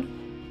Cloud.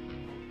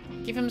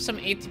 Give him some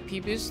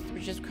ATP boost,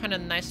 which is kind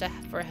of nice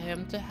for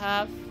him to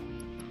have.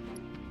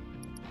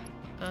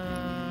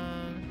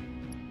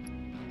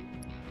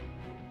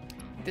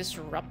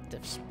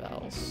 Disruptive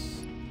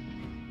spells.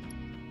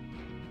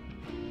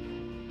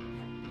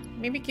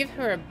 Maybe give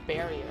her a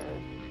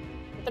barrier.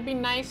 Would that be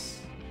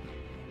nice?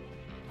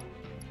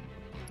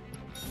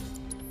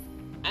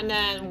 And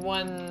then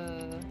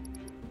one...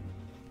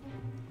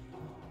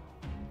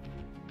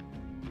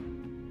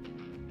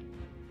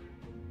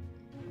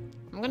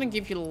 I'm gonna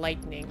give you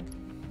lightning.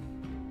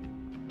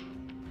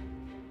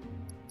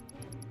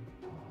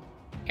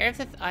 Earth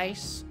with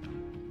ice,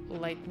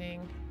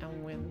 lightning,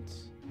 and wind.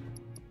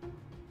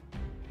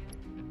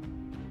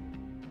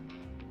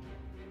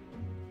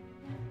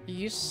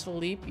 Use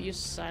sleep, use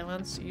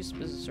silence, use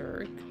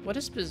berserk. What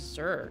is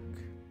berserk?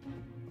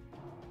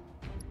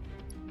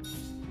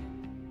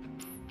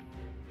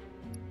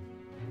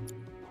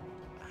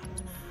 I'm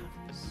gonna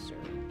have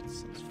berserk. That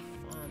sounds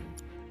fun.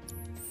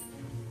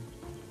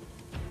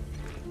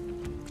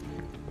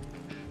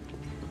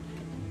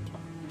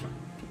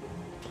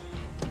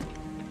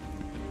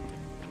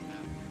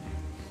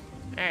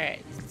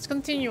 Alright, let's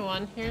continue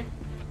on here.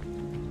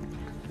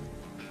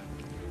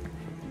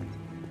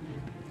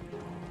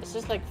 Let's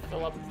just like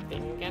fill up the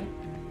thing again.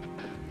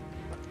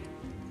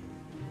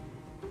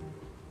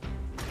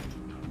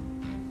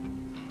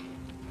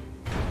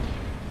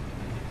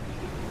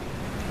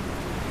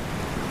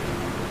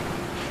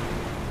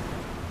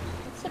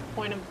 What's the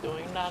point of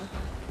doing that?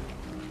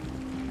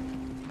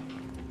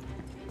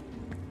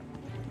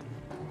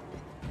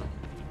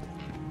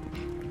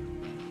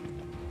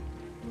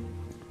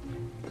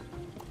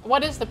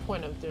 What is the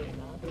point of doing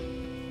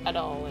that at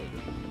all? Like,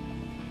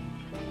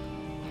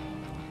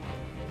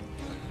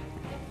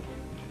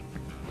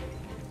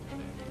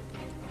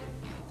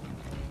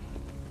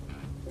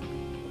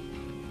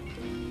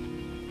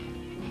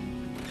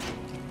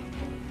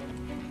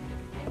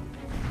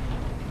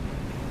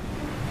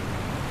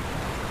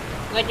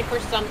 like if for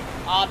some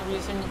odd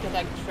reason you get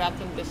like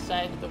trapped on this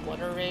side of the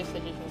water race,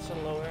 that you can still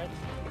lower it.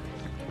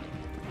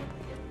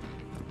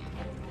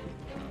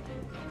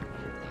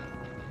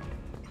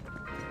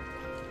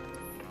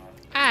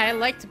 I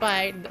like to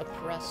buy the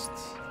oppressed.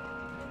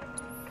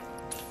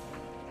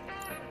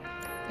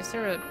 Is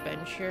there a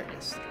bench here?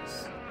 Yes, there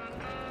is.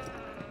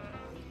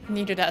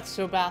 Needed that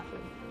so badly.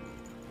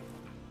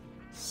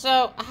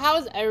 So, how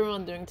is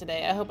everyone doing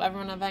today? I hope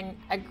everyone having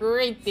a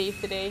great day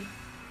today.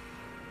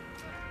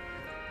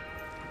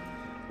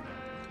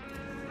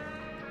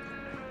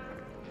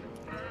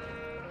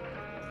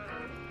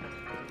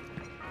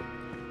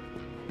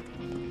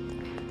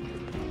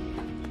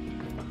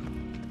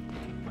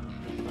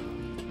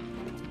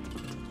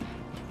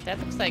 That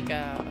looks like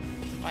a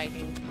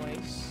fighting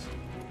place.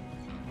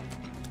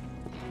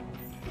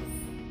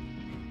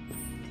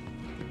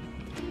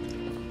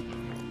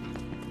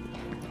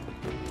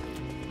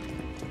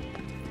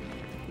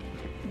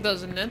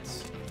 Doesn't it?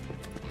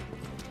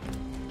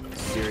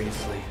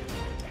 Seriously.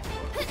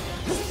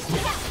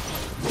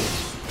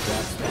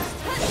 That's that.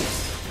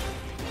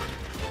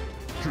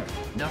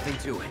 Nothing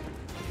to it.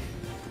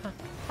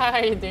 How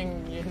are you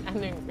doing, Juun? I'm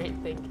doing great,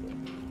 thank you.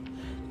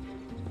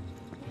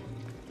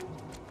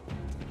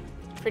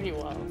 Pretty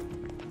well.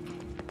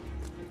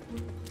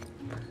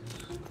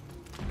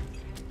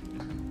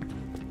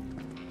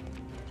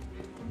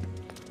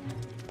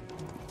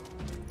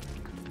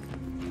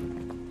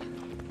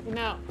 You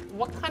know,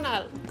 what kind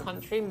of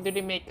country do they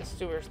make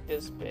sewers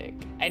this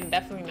big? I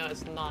definitely know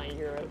it's not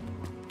Europe.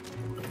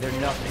 They're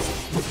nothing.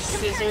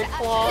 Scissor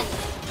claws?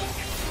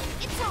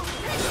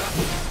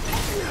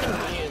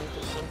 Immune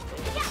to something.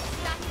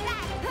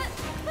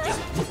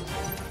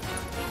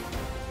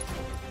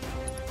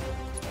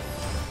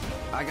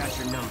 I got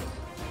your number.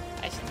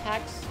 Ice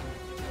attacks?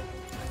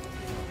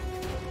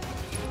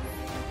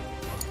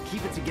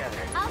 Keep it together.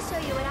 I'll show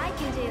you what I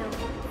can do.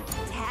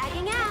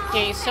 Tagging out.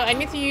 Okay, so I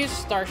need to use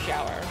Star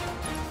Shower.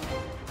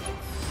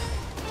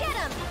 Get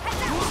him!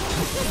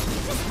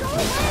 Just go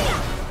away!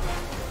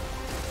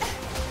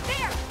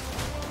 There!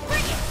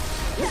 Bring it!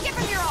 Give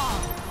him your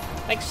all!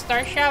 Like,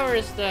 Star Shower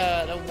is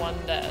the one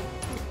that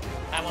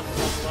I want to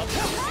level up.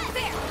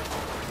 There!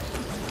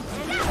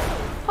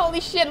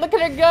 Holy shit, look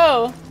at her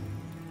go!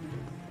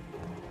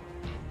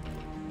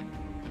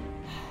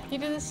 He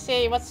didn't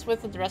say what's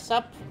with the dress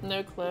up.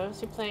 No clue. Is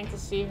he planning to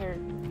see her?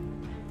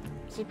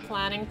 Is he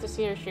planning to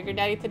see her sugar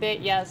daddy today?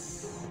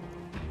 Yes.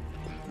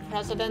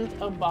 President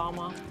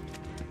Obama.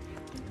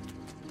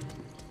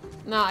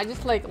 No, I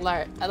just like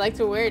I like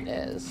to wear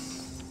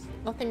this.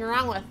 Nothing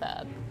wrong with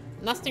that.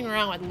 Nothing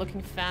wrong with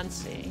looking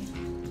fancy.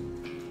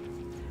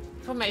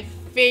 For my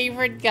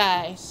favorite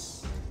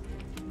guys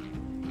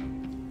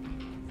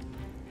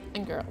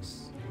and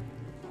girls.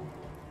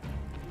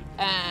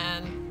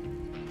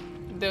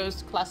 and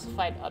those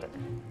classified other.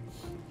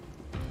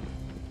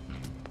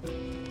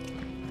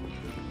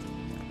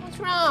 What's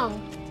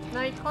wrong?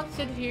 No, you can't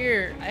sit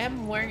here. I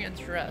am wearing a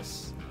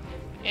dress.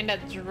 In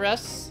that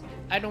dress,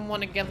 I don't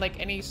want to get like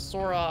any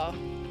Sora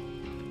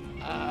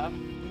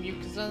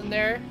mucus in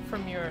there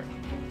from your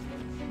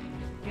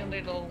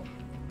little,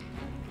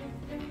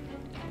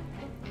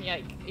 yeah,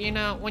 you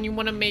know, when you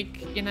want to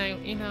make, you know,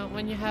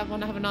 when you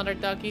want to have another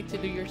doggy to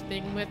do your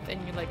thing with,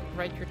 and you like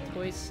write your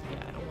toys. Yeah,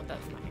 I don't want that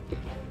for me.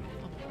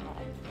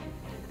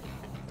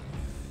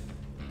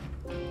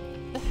 Oh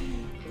my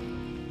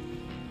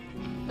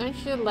god.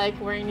 Don't you like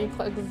wearing new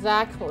clothes?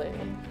 Exactly.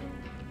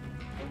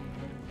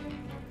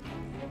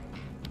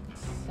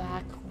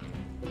 Exactly.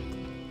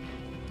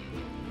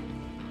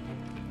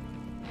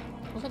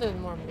 Also did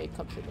more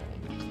makeup today.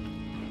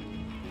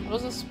 I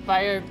was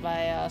inspired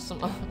by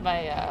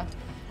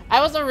I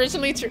was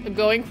originally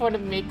going for the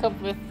makeup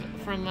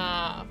from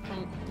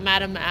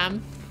Madame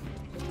M.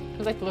 I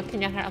was like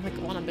looking at her. I'm like, I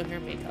want to do her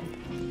makeup.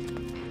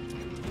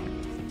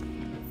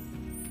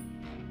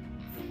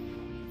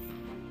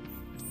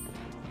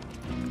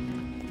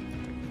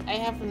 I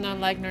have no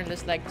like nor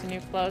dislike to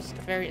new clothes.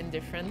 Very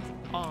indifferent.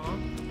 Aw.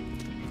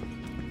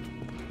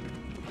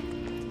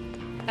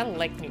 I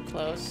like new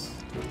clothes.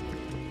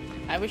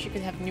 I wish you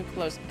could have new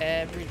clothes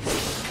every day.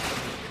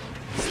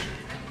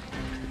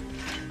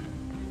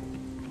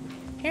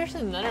 Here's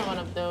another one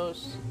of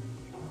those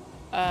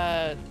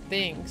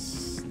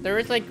things. There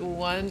was like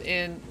one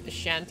in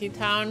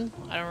Shantytown.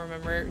 I don't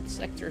remember. It's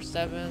sector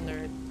 7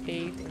 or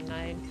 8 or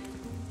 9.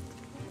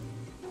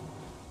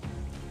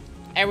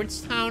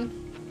 Edwardstown.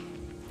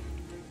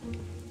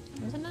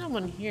 There's another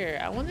one here.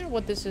 I wonder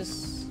what this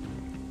is.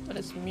 What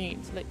this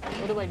means. Like,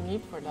 what do I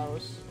need for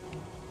those?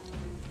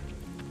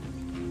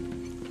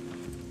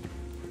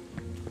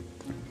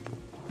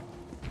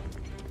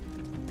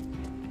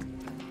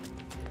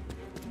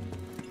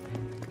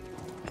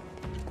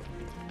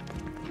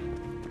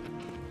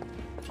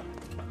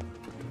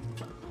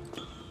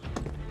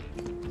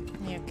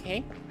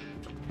 Okay.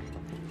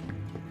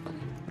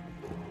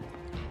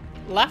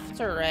 Left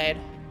or right?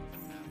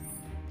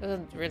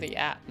 Doesn't really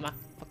my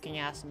fucking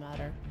ass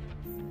matter.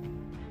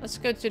 Let's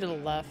go to the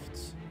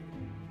left.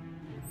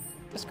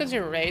 Let's go to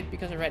the right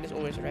because the right is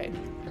always right.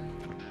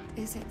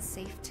 Is it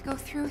safe to go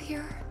through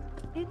here?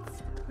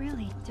 It's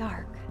really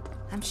dark.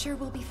 I'm sure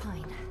we'll be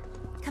fine.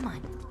 Come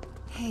on.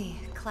 Hey,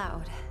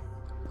 Cloud.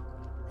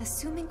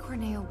 Assuming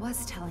Corneo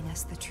was telling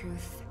us the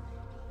truth,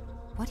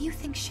 what do you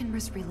think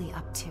Shinra's really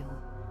up to?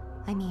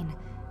 I mean,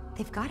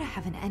 they've got to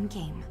have an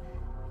endgame,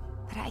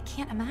 but I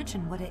can't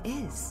imagine what it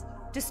is.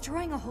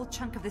 Destroying a whole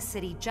chunk of the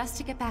city just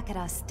to get back at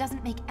us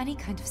doesn't make any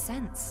kind of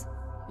sense.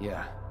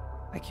 Yeah,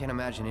 I can't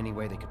imagine any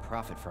way they could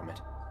profit from it.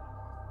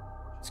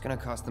 It's gonna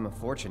cost them a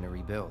fortune to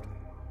rebuild.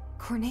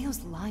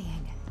 Corneo's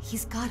lying.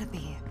 He's gotta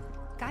be.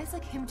 Guys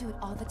like him do it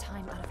all the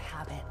time out of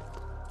habit.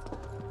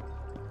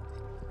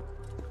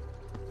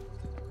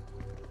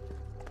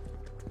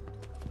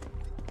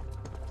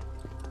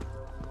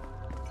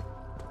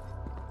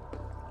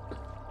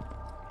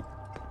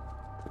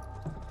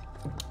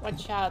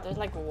 Watch out, there's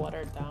like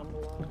water down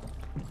below.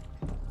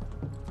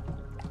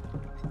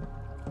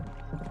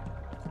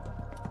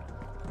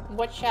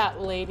 Watch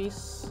out,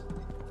 ladies.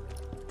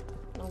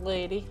 A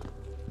lady.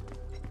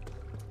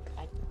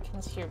 I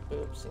can see your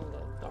boobs in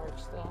the dark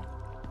still.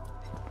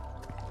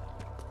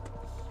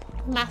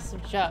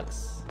 Massive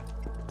jugs.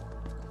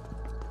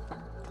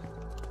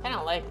 I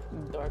don't like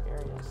dark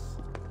areas.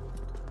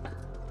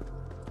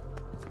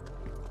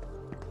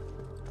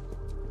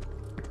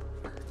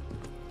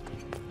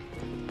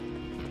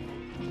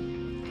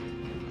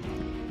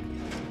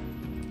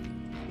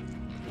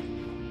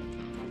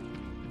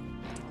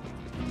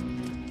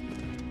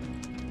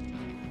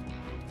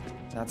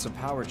 That's a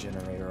power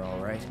generator, all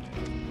right.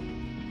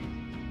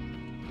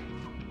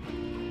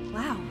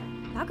 Wow,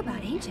 talk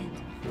about ancient.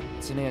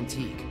 It's an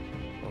antique.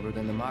 Older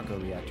than the Mako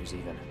reactors,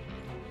 even.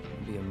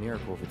 It'd be a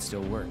miracle if it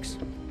still works.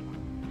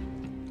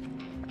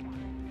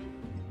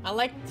 I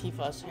like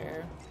Tifa's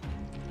hair.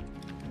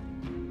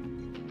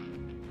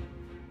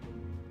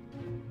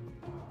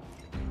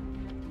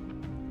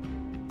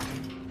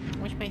 I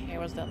wish my hair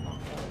was that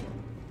long.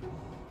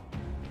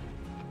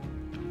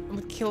 I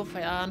would kill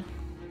Fayan.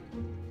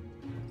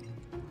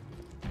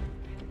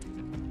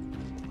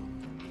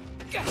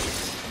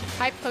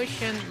 High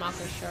potion,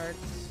 Mako shards.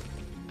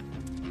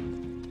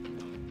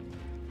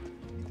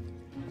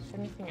 Is there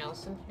anything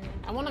else in here?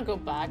 I want to go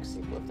back,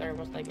 see if there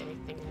was like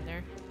anything in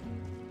there.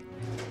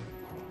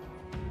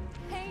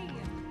 Hey,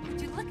 would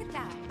you look at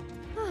that?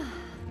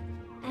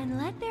 And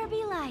let there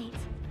be light.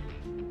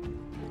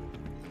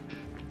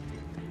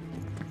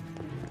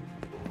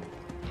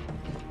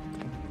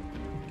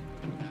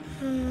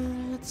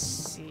 Let's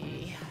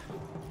see.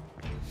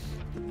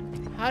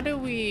 How do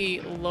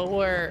we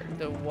lower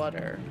the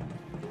water?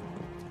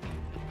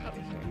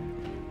 Over here.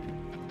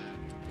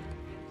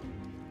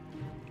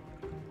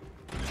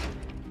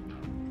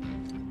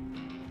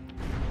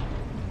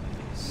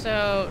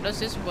 So, does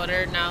this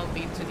water now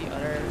lead to the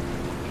other room?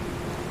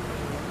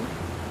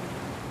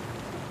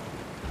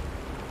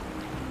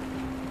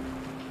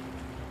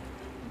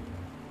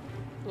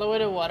 Lower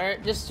the water.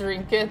 Just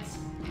drink it.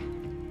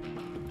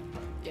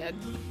 Yeah.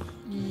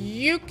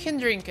 You can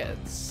drink it.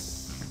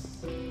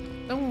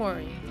 Don't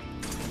worry.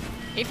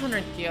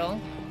 800 gil.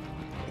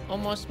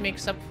 Almost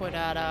makes up for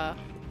that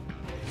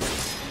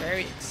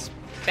very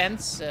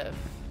expensive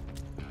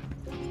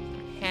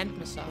hand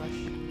massage.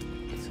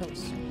 So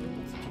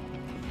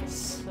smooth.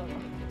 So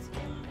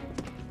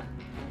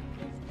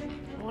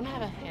I want to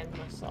have a hand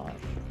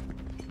massage.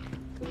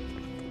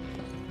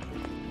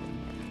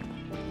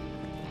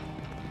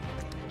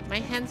 My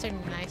hands are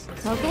nice and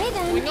smooth. Okay,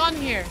 then. What's going on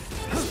here?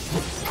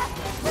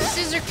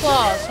 Scissor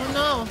claws. Oh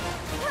no.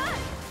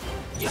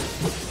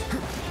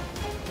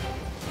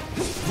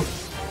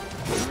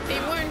 They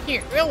weren't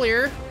here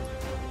earlier.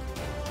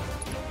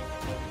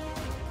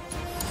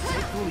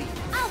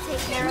 I'll take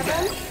care of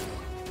them.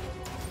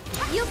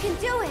 You can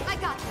do it. I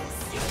got this.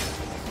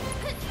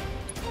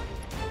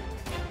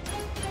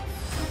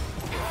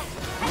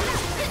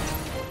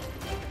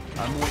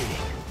 I'm waiting.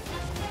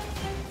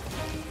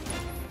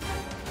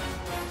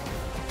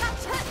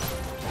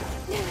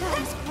 That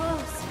was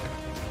close.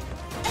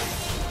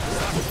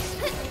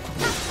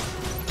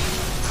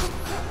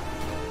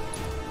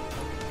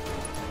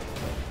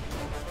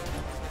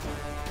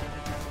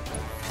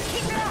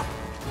 Keep it up!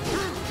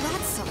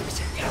 That sucked.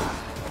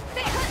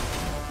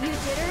 You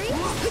jittery?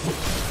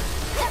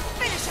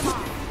 Finish him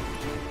off!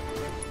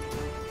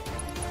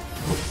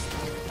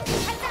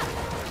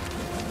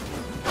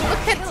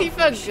 Look at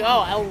Tifa go.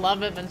 I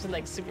love it when she's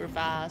like super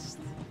fast.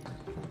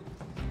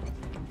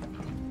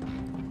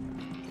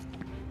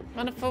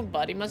 Want a full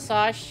body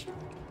massage?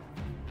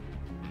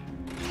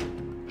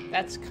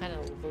 That's kind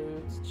of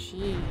loose.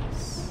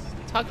 Jeez.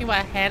 Talking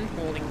about hand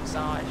holding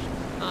massage.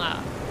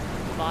 Ah,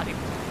 body.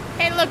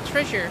 Hey, look,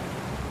 treasure.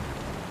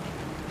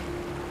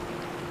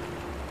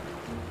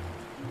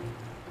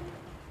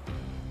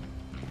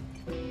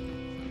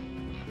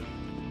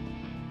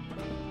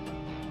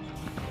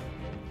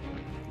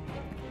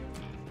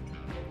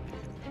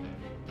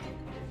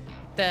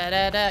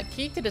 Da-da-da.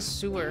 Key to the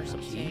sewers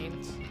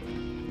obtained.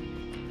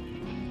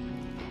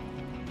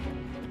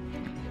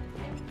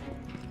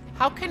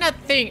 How can that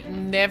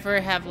thing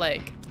never have,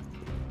 like,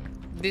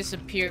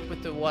 disappeared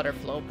with the water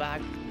flow back,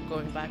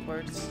 going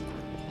backwards?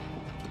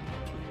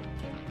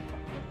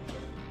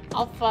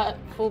 Alpha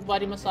full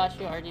body massage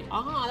you already.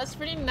 Ah, that's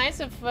pretty nice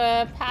of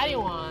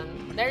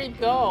Padawan. There you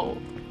go.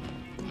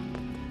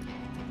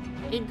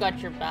 He got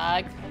your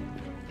bag.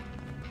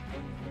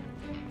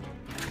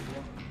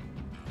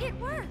 It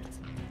worked.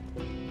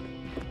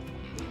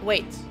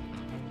 Wait.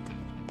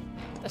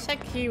 Does that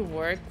key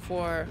work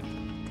for...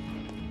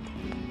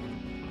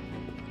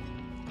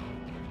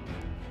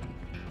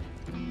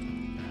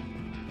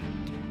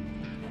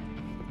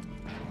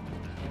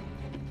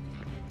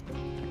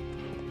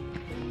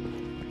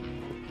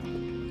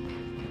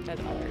 that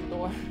other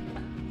door?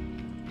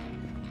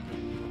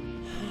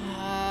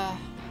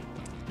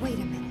 Wait a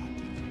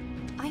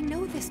minute. I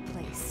know this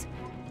place.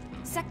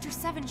 Sector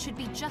 7 should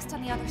be just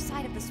on the other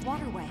side of this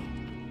waterway.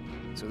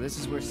 So this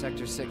is where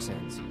Sector 6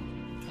 ends.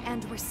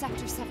 And where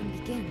Sector 7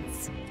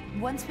 begins.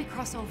 Once we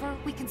cross over,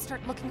 we can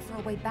start looking for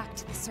a way back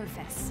to the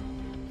surface.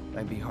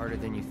 Might be harder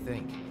than you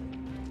think.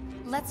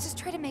 Let's just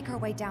try to make our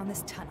way down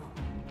this tunnel.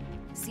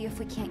 See if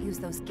we can't use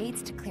those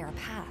gates to clear a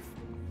path.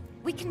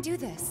 We can do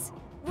this.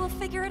 We'll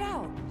figure it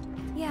out.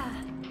 Yeah,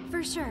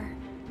 for sure.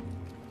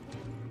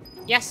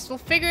 Yes, we'll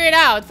figure it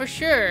out for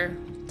sure.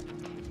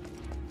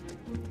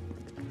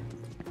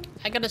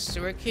 I got a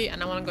sewer key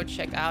and I want to go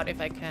check out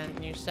if I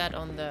can use that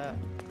on the...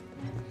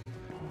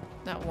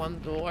 that one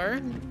door.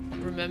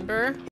 Remember?